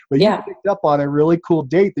librarian. But you picked up on a really cool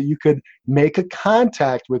date that you could make a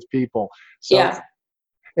contact with people. So,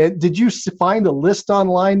 did you find a list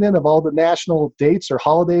online then of all the national dates or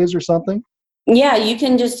holidays or something? Yeah, you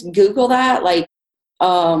can just Google that, like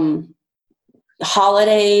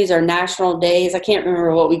holidays or national days. I can't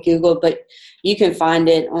remember what we Googled, but you can find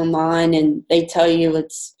it online, and they tell you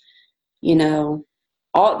it's,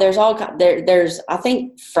 there's I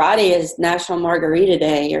think Friday is National Margarita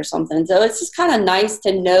Day or something. So it's just kind of nice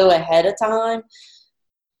to know ahead of time.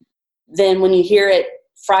 Then when you hear it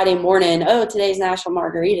Friday morning, oh, today's National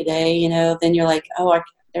Margarita Day, then you're like, oh,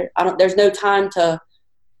 there's no time to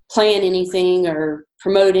plan anything or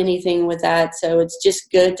promote anything with that. So it's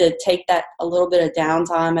just good to take that a little bit of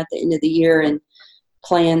downtime at the end of the year and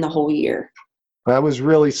plan the whole year. That was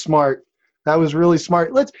really smart. That was really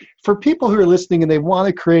smart. For people who are listening and they want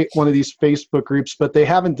to create one of these Facebook groups, but they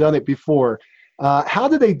haven't done it before, how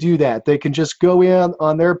do they do that? They can just go in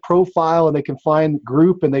on their profile and they can find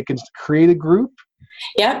group and they can create a group?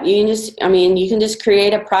 Yeah, you can just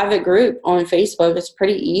create a private group on Facebook. It's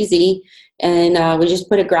pretty easy. And we just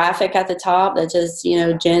put a graphic at the top that says,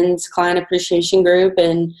 Jen's Client Appreciation Group,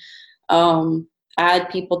 and add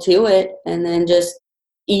people to it. And then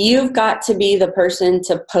you've got to be the person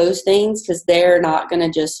to post things, because they're not going to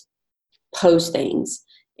just post things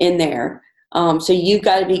in there. So you've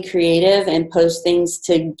got to be creative and post things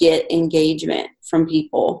to get engagement from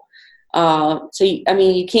people.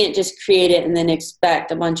 You can't just create it and then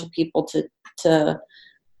expect a bunch of people to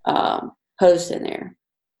post in there.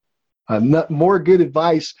 More good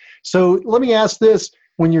advice. So let me ask this.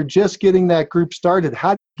 When you're just getting that group started,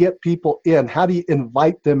 how do you get people in? How do you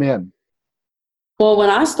invite them in? Well, when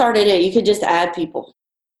I started it, you could just add people.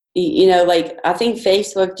 I think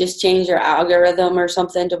Facebook just changed their algorithm or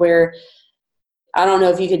something to where, I don't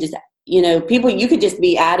know if you could just, people, you could just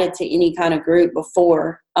be added to any kind of group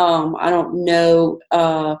before. I don't know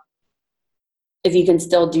if you can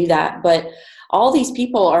still do that, but all these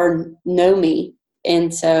people know me.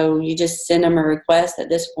 And so you just send them a request at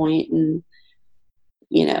this point, and,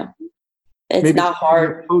 it's maybe not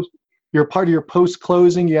hard. You're part of your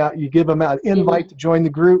post-closing. Yeah, you give them an invite to join the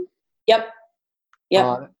group. Yep.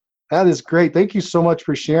 That is great. Thank you so much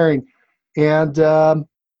for sharing. And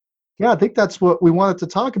I think that's what we wanted to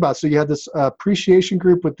talk about. So you had this appreciation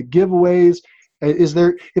group with the giveaways.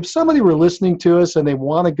 If somebody were listening to us and they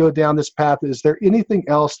want to go down this path, is there anything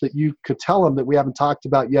else that you could tell them that we haven't talked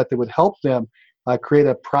about yet that would help them create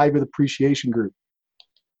a private appreciation group?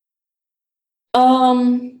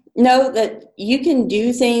 No, that you can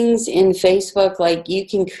do things in Facebook, like you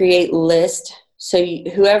can create lists. So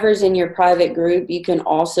whoever's in your private group, you can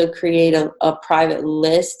also create a private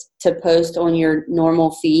list to post on your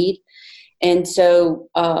normal feed. And so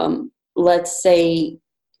let's say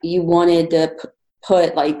you wanted to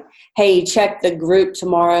put like, hey, check the group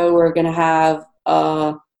tomorrow, we're going to have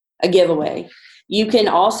a giveaway. You can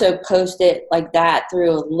also post it like that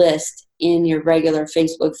through a list in your regular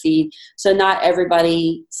Facebook feed. So not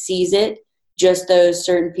everybody sees it, just those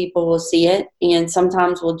certain people will see it. And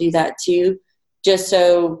sometimes we'll do that too, just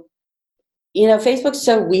so, Facebook's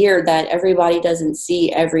so weird that everybody doesn't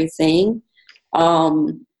see everything.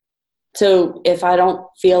 So if I don't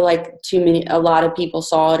feel like a lot of people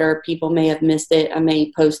saw it, or people may have missed it, I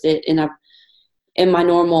may post it in my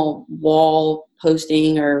normal wall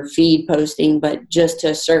posting or feed posting, but just to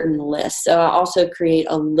a certain list. So I also create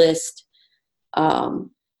a list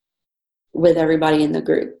with everybody in the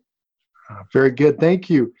group. Very good. Thank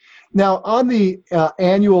you. Now, on the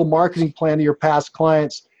annual marketing plan of your past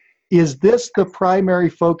clients, is this the primary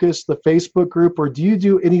focus, the Facebook group, or do you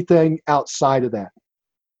do anything outside of that?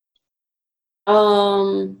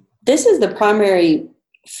 This is the primary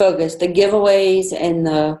focus, the giveaways and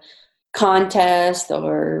the contest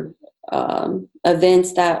or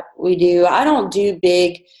events that we do. I don't do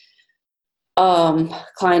big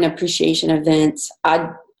client appreciation events.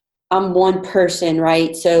 I'm one person,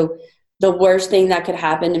 right? So the worst thing that could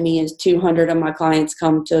happen to me is 200 of my clients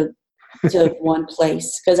come to one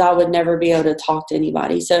place, because I would never be able to talk to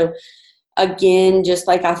anybody. So again, just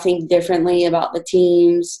like I think differently about the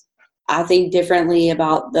teams, I think differently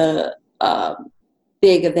about the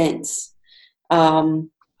big events.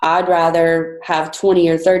 I'd rather have 20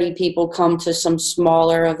 or 30 people come to some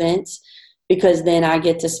smaller events, because then I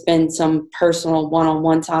get to spend some personal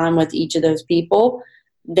one-on-one time with each of those people,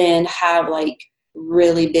 than have like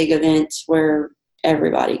really big events where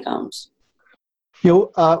everybody comes.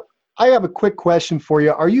 I have a quick question for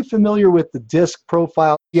you. Are you familiar with the DISC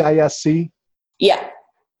profile, DISC? Yeah.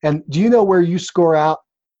 And do you know where you score out?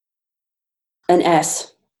 An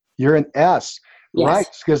S. You're an S. Yes. Right,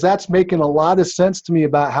 because that's making a lot of sense to me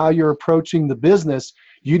about how you're approaching the business.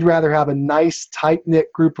 You'd rather have a nice, tight-knit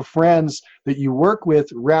group of friends that you work with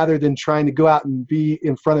rather than trying to go out and be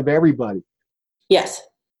in front of everybody. Yes.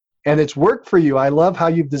 And it's worked for you. I love how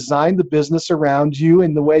you've designed the business around you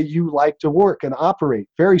and the way you like to work and operate.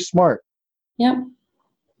 Very smart. Yep.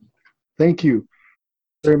 Thank you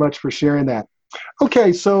very much for sharing that.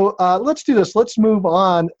 Okay, so let's do this. Let's move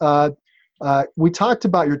on. We talked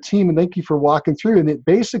about your team, and thank you for walking through. And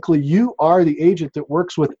basically, you are the agent that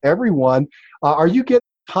works with everyone. Are you getting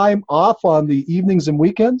time off on the evenings and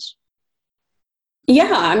weekends?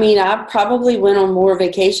 Yeah, I probably went on more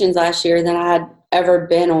vacations last year than I had ever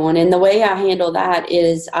been on. And the way I handle that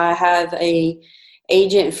is I have a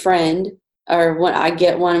agent friend, or when I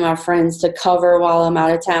get one of my friends to cover while I'm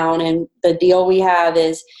out of town. And the deal we have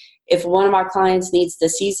is if one of my clients needs to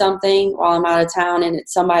see something while I'm out of town and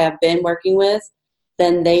it's somebody I've been working with,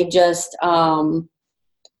 then they just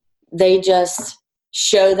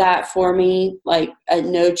show that for me, like at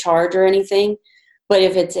no charge or anything. But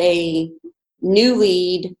if it's a new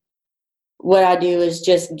lead, what I do is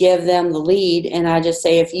just give them the lead, and I just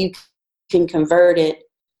say, if you can convert it,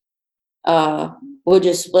 we'll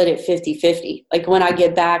just split it 50-50. Like when I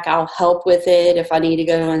get back, I'll help with it if I need to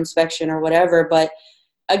go to an inspection or whatever. But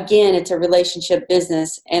again, it's a relationship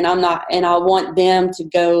business, and I want them to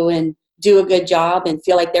go and do a good job and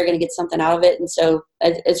feel like they're going to get something out of it. And so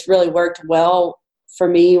it's really worked well for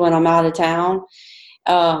me when I'm out of town.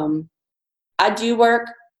 I do work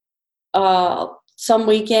some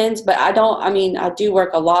weekends, but I do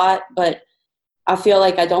work a lot, but I feel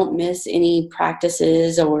like I don't miss any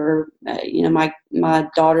practices or, my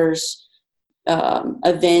daughter's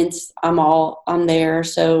events. I'm there.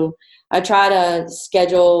 So I try to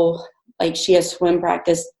schedule, like she has swim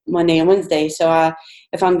practice Monday and Wednesday. So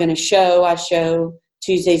if I'm going to show, I show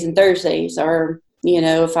Tuesdays and Thursdays, or,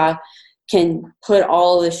 if I can put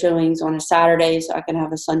all of the showings on a Saturday so I can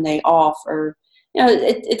have a Sunday off, or,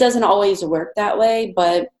 it doesn't always work that way,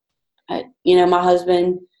 but, my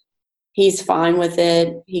husband, he's fine with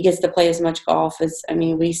it. He gets to play as much golf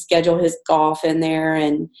we schedule his golf in there.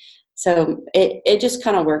 And so it just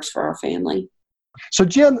kind of works for our family. So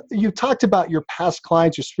Jen, you talked about your past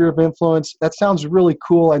clients, your sphere of influence. That sounds really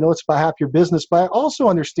cool. I know it's about half your business, but I also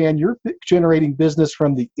understand you're generating business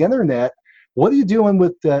from the internet. What are you doing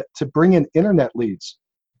to bring in internet leads?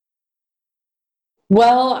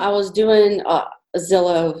 Well, I was doing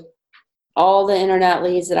Zillow. All the internet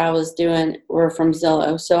leads that I was doing were from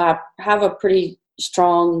Zillow. So I have a pretty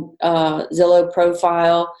strong Zillow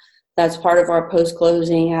profile. That's part of our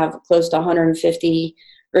post-closing. I have close to 150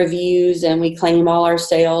 reviews, and we claim all our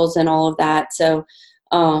sales and all of that. So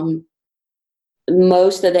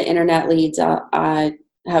most of the internet leads I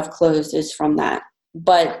have closed is from that.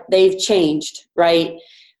 But they've changed, right?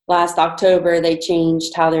 Last October, they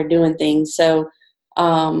changed how they're doing things. So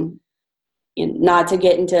not to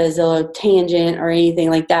get into a Zillow tangent or anything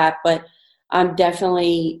like that, but I'm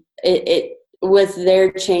definitely with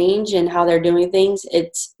their change and how they're doing things,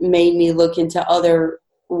 it's made me look into other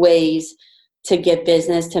ways to get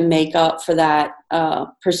business to make up for that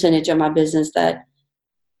percentage of my business that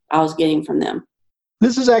I was getting from them.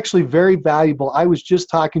 This is actually very valuable. I was just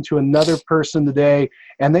talking to another person today,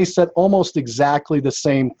 and they said almost exactly the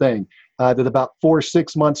same thing, that about 4 or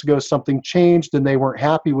 6 months ago, something changed and they weren't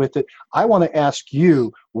happy with it. I want to ask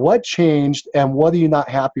you, what changed and what are you not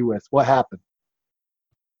happy with? What happened?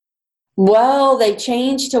 Well, they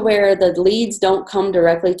changed to where the leads don't come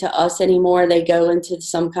directly to us anymore. They go into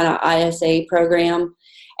some kind of ISA program.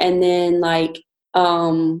 And then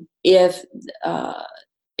if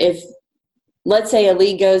let's say a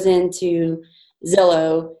lead goes into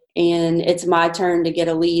Zillow and it's my turn to get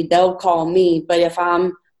a lead, they'll call me. But if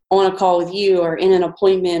I'm on a call with you or in an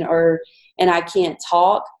appointment and I can't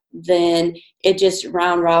talk, then it just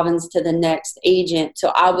round robins to the next agent. So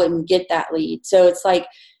I wouldn't get that lead. So it's like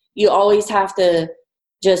you always have to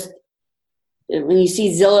just, when you see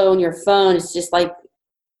Zillow on your phone, it's just like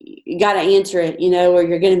you got to answer it, or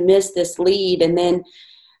you're going to miss this lead. And then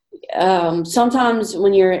sometimes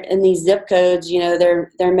when you're in these zip codes,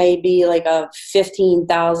 there may be like a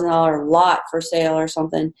 $15,000 lot for sale or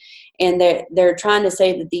something. And they're trying to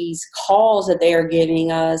say that these calls that they are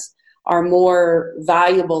giving us are more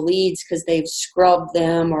valuable leads because they've scrubbed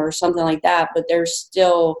them or something like that. But they're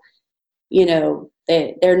still,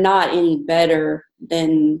 they're not any better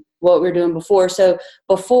than what we were doing before. So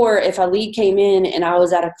before, if a lead came in and I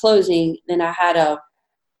was at a closing, then I had a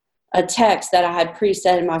text that I had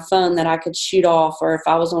preset in my phone that I could shoot off, or if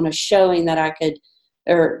I was on a showing that I could,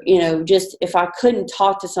 or, just if I couldn't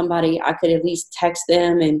talk to somebody, I could at least text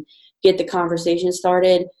them and get the conversation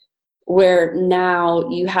started. Where now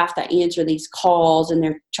you have to answer these calls and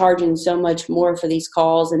they're charging so much more for these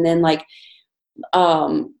calls. And then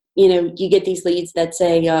you get these leads that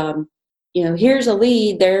say, here's a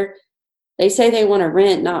lead. They say they want to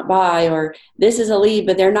rent, not buy, or this is a lead,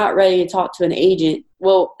 but they're not ready to talk to an agent.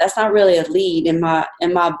 Well, that's not really a lead in my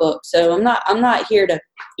book. So I'm not here to,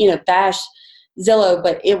 bash Zillow,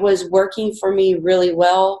 but it was working for me really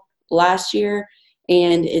well last year,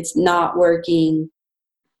 and it's not working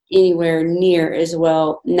anywhere near as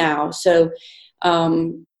well now. So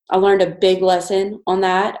I learned a big lesson on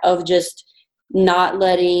that of just not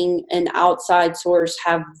letting an outside source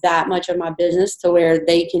have that much of my business to where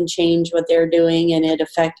they can change what they're doing and it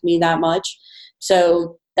affect me that much.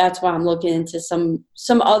 So that's why I'm looking into some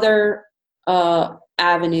other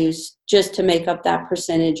avenues just to make up that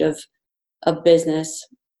percentage of business.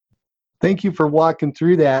 Thank you for walking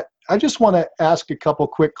through that. I just want to ask a couple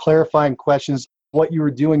quick clarifying questions, what you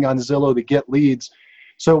were doing on Zillow to get leads.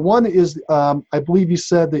 So one is, I believe you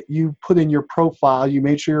said that you put in your profile, you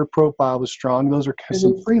made sure your profile was strong. Those are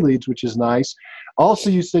some free leads, which is nice.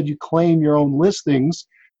 Also, you said you claim your own listings.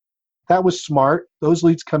 That was smart. Those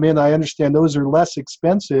leads come in. I understand those are less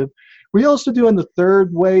expensive. Were you also doing the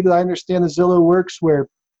third way that I understand the Zillow works, where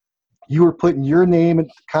you were putting your name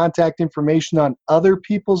and contact information on other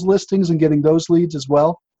people's listings and getting those leads as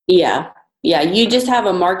well? Yeah. You just have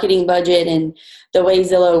a marketing budget, and the way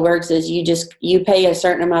Zillow works is you pay a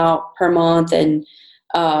certain amount per month, and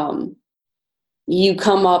you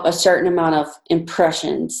come up a certain amount of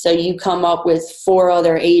impressions. So you come up with 4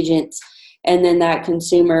 other agents, and then that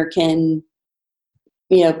consumer can,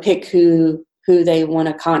 pick who they want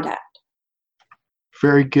to contact.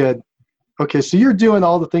 Very good. Okay, so you're doing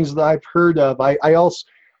all the things that I've heard of. I also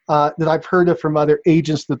that I've heard of from other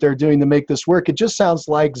agents that they're doing to make this work. It just sounds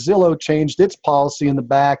like Zillow changed its policy in the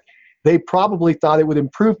back. They probably thought it would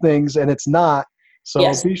improve things, and it's not. So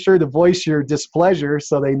Yes. Be sure to voice your displeasure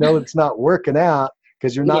so they know it's not working out,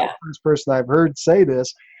 because you're not the first person I've heard say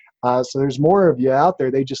this. So there's more of you out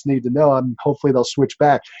there. They just need to know, and hopefully they'll switch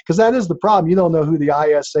back. Because that is the problem. You don't know who the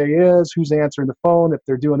ISA is, who's answering the phone, if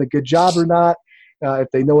they're doing a good job or not, if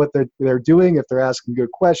they know what they're doing, if they're asking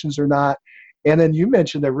good questions or not. And then you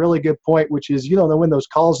mentioned a really good point, which is you don't know when those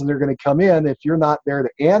calls are going to come in. If you're not there to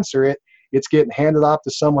answer it, it's getting handed off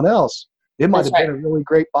to someone else. It might have been a really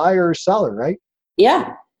great buyer or seller, right?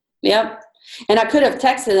 Yeah. Yep. And I could have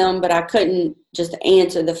texted them, but I couldn't just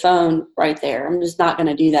answer the phone right there. I'm just not going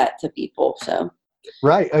to do that to people. So.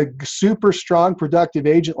 Right. A super strong, productive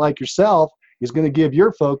agent like yourself is going to give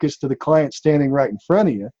your focus to the client standing right in front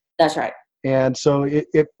of you. That's right. And so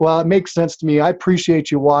it makes sense to me. I appreciate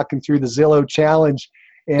you walking through the Zillow challenge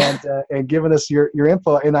and giving us your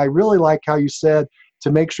info. And I really like how you said to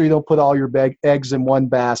make sure you don't put all your eggs in one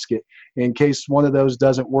basket. In case one of those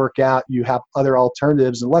doesn't work out, you have other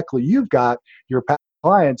alternatives. And luckily you've got your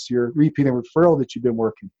clients, your repeat and referral that you've been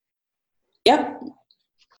working. Yep.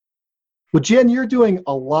 Well, Jen, you're doing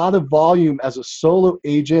a lot of volume as a solo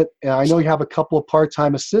agent. And I know you have a couple of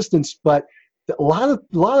part-time assistants, but a lot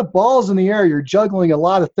of balls in the air. You're juggling a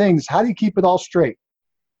lot of things. How do you keep it all straight?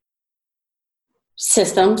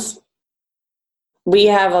 Systems. We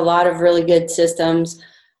have a lot of really good systems.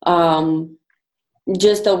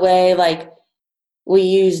 Just a way, like, we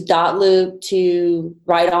use Dotloop to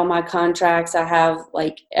write all my contracts. I have,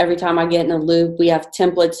 like, every time I get in a loop, we have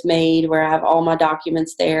templates made where I have all my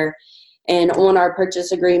documents there. And on our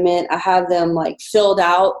purchase agreement, I have them, like, filled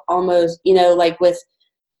out almost, like with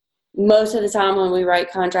most of the time when we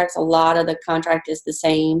write contracts, a lot of the contract is the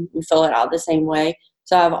same. We fill it out the same way.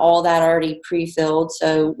 So I have all that already pre-filled.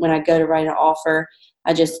 So when I go to write an offer,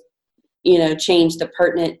 I just, change the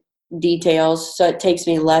pertinent details. So it takes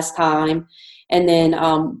me less time. And then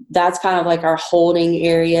that's kind of like our holding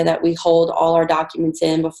area that we hold all our documents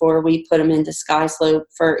in before we put them into SkySlope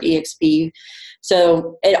for EXP.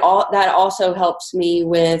 So that also helps me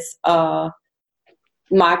with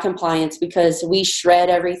my compliance, because we shred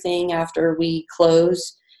everything after we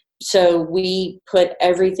close. So we put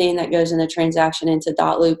everything that goes in the transaction into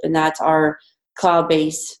Dotloop, and that's our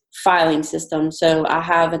cloud-based filing system. So I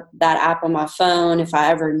have that app on my phone. If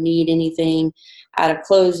I ever need anything at a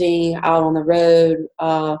closing, out on the road,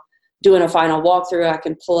 doing a final walkthrough, I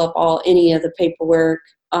can pull up any of the paperwork.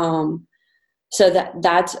 So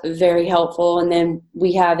that's very helpful. And then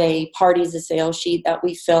we have a parties to sale sheet that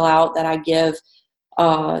we fill out that I give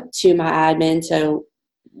to my admin. So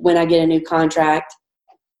when I get a new contract,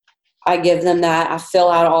 I give them that. I fill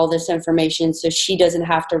out all this information so she doesn't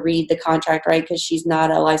have to read the contract, right? Because she's not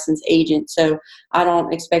a licensed agent. So I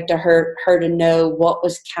don't expect her to know what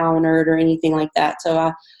was countered or anything like that. So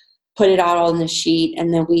I put it out on the sheet,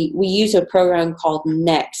 and then we use a program called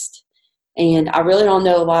Next. And I really don't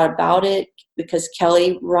know a lot about it because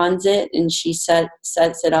Kelly runs it and she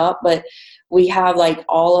sets it up. But we have like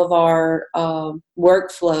all of our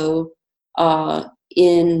workflow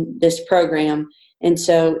in this program. And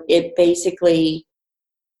so it basically,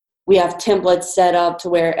 we have templates set up to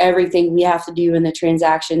where everything we have to do in the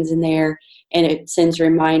transactions in there, and it sends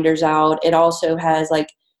reminders out. It also has like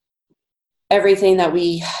everything that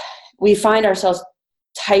we find ourselves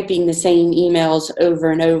typing the same emails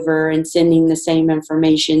over and over and sending the same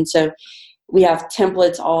information. So we have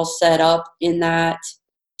templates all set up in that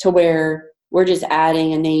to where we're just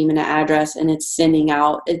adding a name and an address and it's sending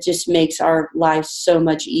out. It just makes our life so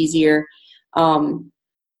much easier.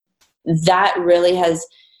 That really has,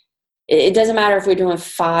 it doesn't matter if we're doing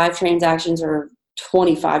 5 transactions or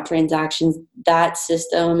 25 transactions, that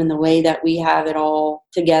system and the way that we have it all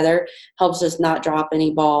together helps us not drop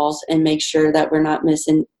any balls and make sure that we're not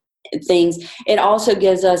missing things. It also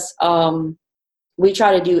gives us, we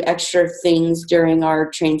try to do extra things during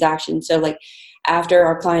our transaction. So like after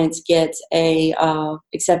our clients get a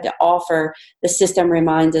accepted offer, the system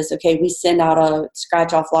reminds us, okay, we send out a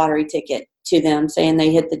scratch off lottery ticket to them saying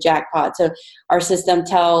they hit the jackpot. So our system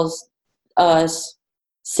tells us,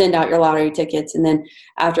 send out your lottery tickets. And then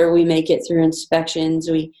after we make it through inspections,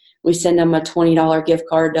 we send them a $20 gift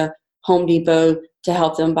card to Home Depot to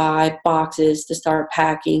help them buy boxes to start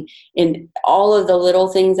packing. And all of the little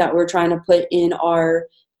things that we're trying to put in our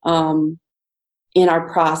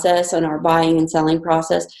process, and our buying and selling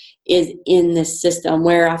process, is in this system,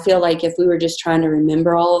 where I feel like if we were just trying to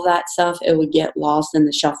remember all of that stuff, it would get lost in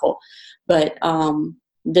the shuffle. But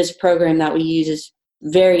this program that we use is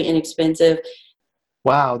very inexpensive.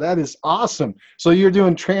 Wow, that is awesome. So you're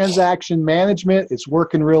doing transaction management. It's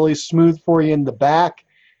working really smooth for you in the back.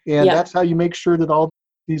 And that's how you make sure that all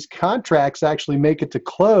these contracts actually make it to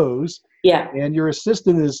close. Yeah. And your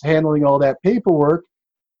assistant is handling all that paperwork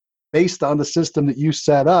based on the system that you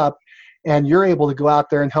set up. And you're able to go out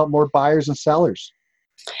there and help more buyers and sellers.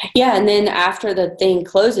 Yeah, and then after the thing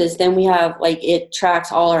closes, then we have, like, it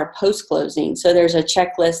tracks all our post-closing. So there's a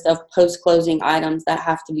checklist of post-closing items that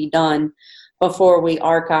have to be done before we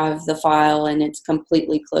archive the file and it's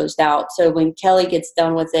completely closed out. So when Kelly gets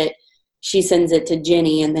done with it, she sends it to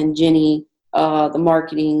Jenny, and then Jenny, the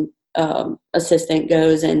marketing assistant,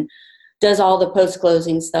 goes and does all the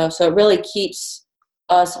post-closing stuff. So it really keeps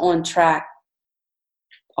us on track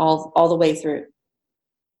all the way through.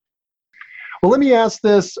 Well, let me ask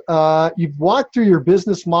this. You've walked through your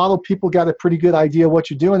business model. People got a pretty good idea of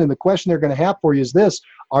what you're doing. And the question they're going to have for you is this: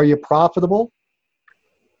 are you profitable?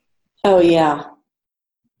 Oh, yeah.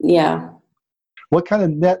 Yeah. What kind of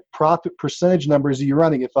net profit percentage numbers are you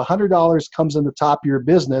running? If $100 comes in the top of your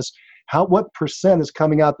business, what percent is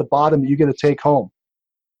coming out the bottom that you're going to take home?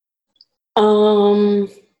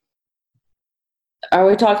 Are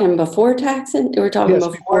we talking before taxes? We're talking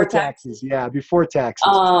before taxes. Yeah, before taxes.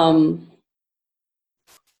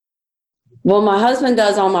 Well, my husband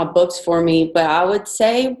does all my books for me, but I would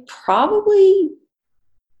say probably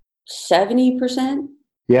 70%.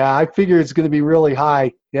 Yeah, I figure it's going to be really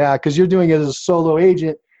high. Yeah, because you're doing it as a solo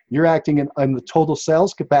agent. You're acting in the total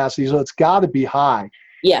sales capacity, so it's got to be high.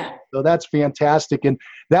 Yeah. So that's fantastic. And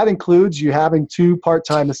that includes you having 2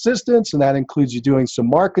 part-time assistants, and that includes you doing some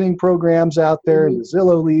marketing programs out there, and the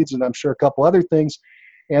Zillow leads, and I'm sure a couple other things.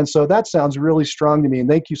 And so that sounds really strong to me, and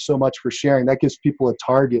thank you so much for sharing. That gives people a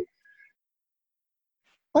target.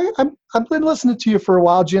 I've been listening to you for a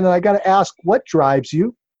while, Jen, and I got to ask, what drives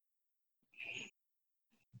you?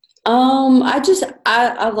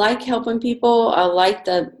 I like helping people. I like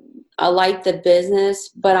the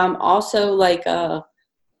business, but I'm also like a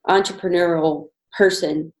entrepreneurial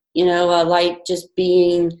person. You know, I like just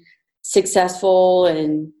being successful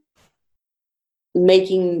and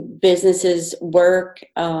making businesses work.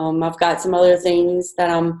 I've got some other things that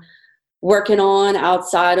I'm working on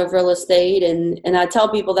outside of real estate. And I tell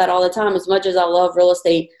people that all the time. As much as I love real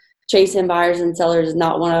estate, chasing buyers and sellers is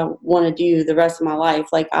not what I want to do the rest of my life.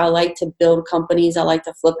 Like, I like to build companies. I like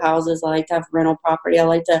to flip houses. I like to have rental property. I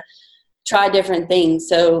like to try different things.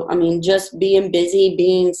 So, I mean, just being busy,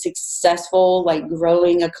 being successful, like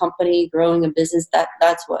growing a company, growing a business,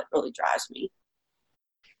 that's what really drives me.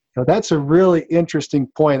 Now, that's a really interesting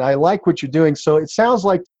point. I like what you're doing. So it sounds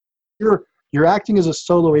like you're acting as a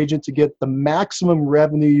solo agent to get the maximum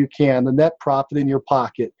revenue you can, the net profit in your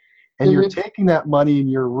pocket. And you're taking that money and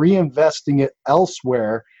you're reinvesting it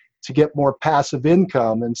elsewhere to get more passive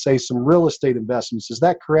income and, say, some real estate investments. Is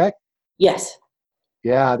that correct? Yes.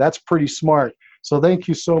 Yeah, that's pretty smart. So thank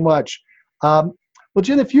you so much. Well,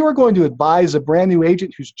 Jen, if you were going to advise a brand new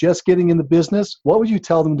agent who's just getting in the business, what would you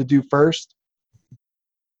tell them to do first?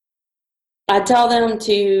 I tell them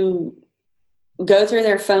to go through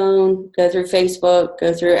their phone, go through Facebook,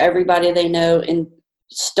 go through everybody they know, and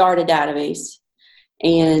start a database.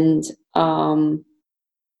 And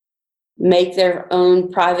make their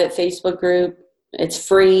own private Facebook group. It's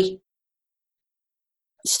free.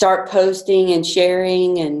 Start posting and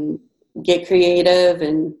sharing and get creative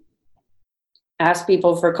and ask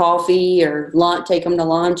people for coffee or lunch, take them to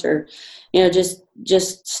lunch, or, you know,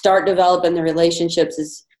 just start developing the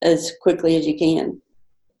relationships as quickly as you can.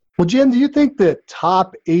 Well, Jen, do you think that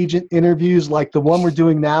top agent interviews like the one we're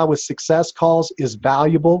doing now with Success Calls is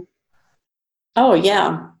valuable? Oh,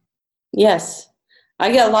 yeah. Yes.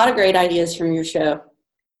 I get a lot of great ideas from your show.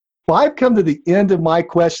 Well, I've come to the end of my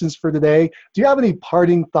questions for today. Do you have any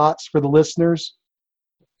parting thoughts for the listeners?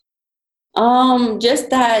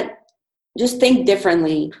 Just think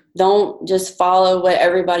differently. Don't just follow what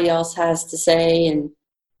everybody else has to say, and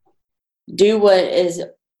do what is,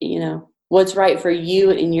 what's right for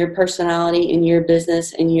you and your personality and your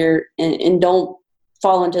business and don't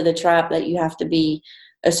fall into the trap that you have to be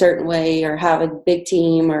a certain way or have a big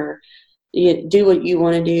team or do what you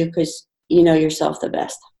want to do because you know yourself the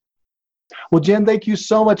best. Well, Jen, thank you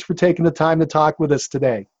so much for taking the time to talk with us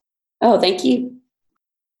today. Oh, thank you.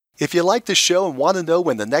 If you like the show and want to know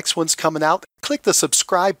when the next one's coming out, click the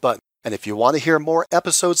subscribe button. And if you want to hear more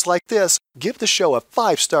episodes like this, give the show a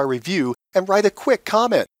 5-star review and write a quick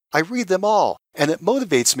comment. I read them all, and it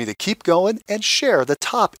motivates me to keep going and share the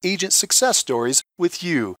top agent success stories with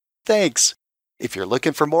you. Thanks. If you're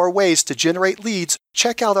looking for more ways to generate leads,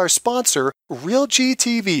 check out our sponsor,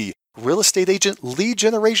 RealGTV, Real Estate Agent Lead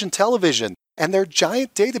Generation Television, and their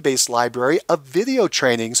giant database library of video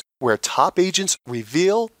trainings where top agents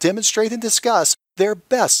reveal, demonstrate, and discuss their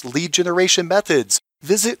best lead generation methods.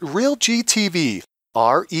 Visit RealGTV,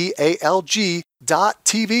 REALG.TV.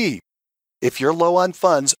 If you're low on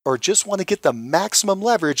funds or just want to get the maximum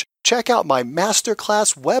leverage, check out my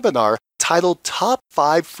masterclass webinar titled Top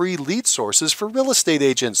 5 Free Lead Sources for Real Estate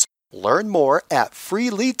Agents. Learn more at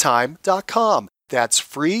freeleadtime.com. That's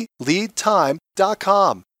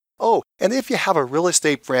freeleadtime.com. Oh, and if you have a real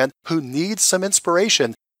estate friend who needs some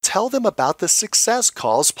inspiration, tell them about the Success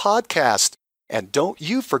Calls podcast. And don't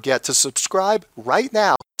you forget to subscribe right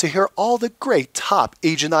now to hear all the great top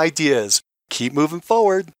agent ideas. Keep moving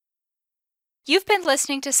forward. You've been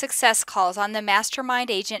listening to Success Calls on the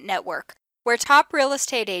Mastermind Agent Network, where top real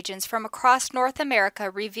estate agents from across North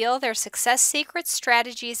America reveal their success secrets,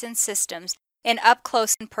 strategies, and systems in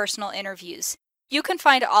up-close and personal interviews. You can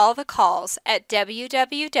find all the calls at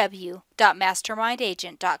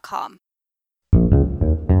www.mastermindagent.com.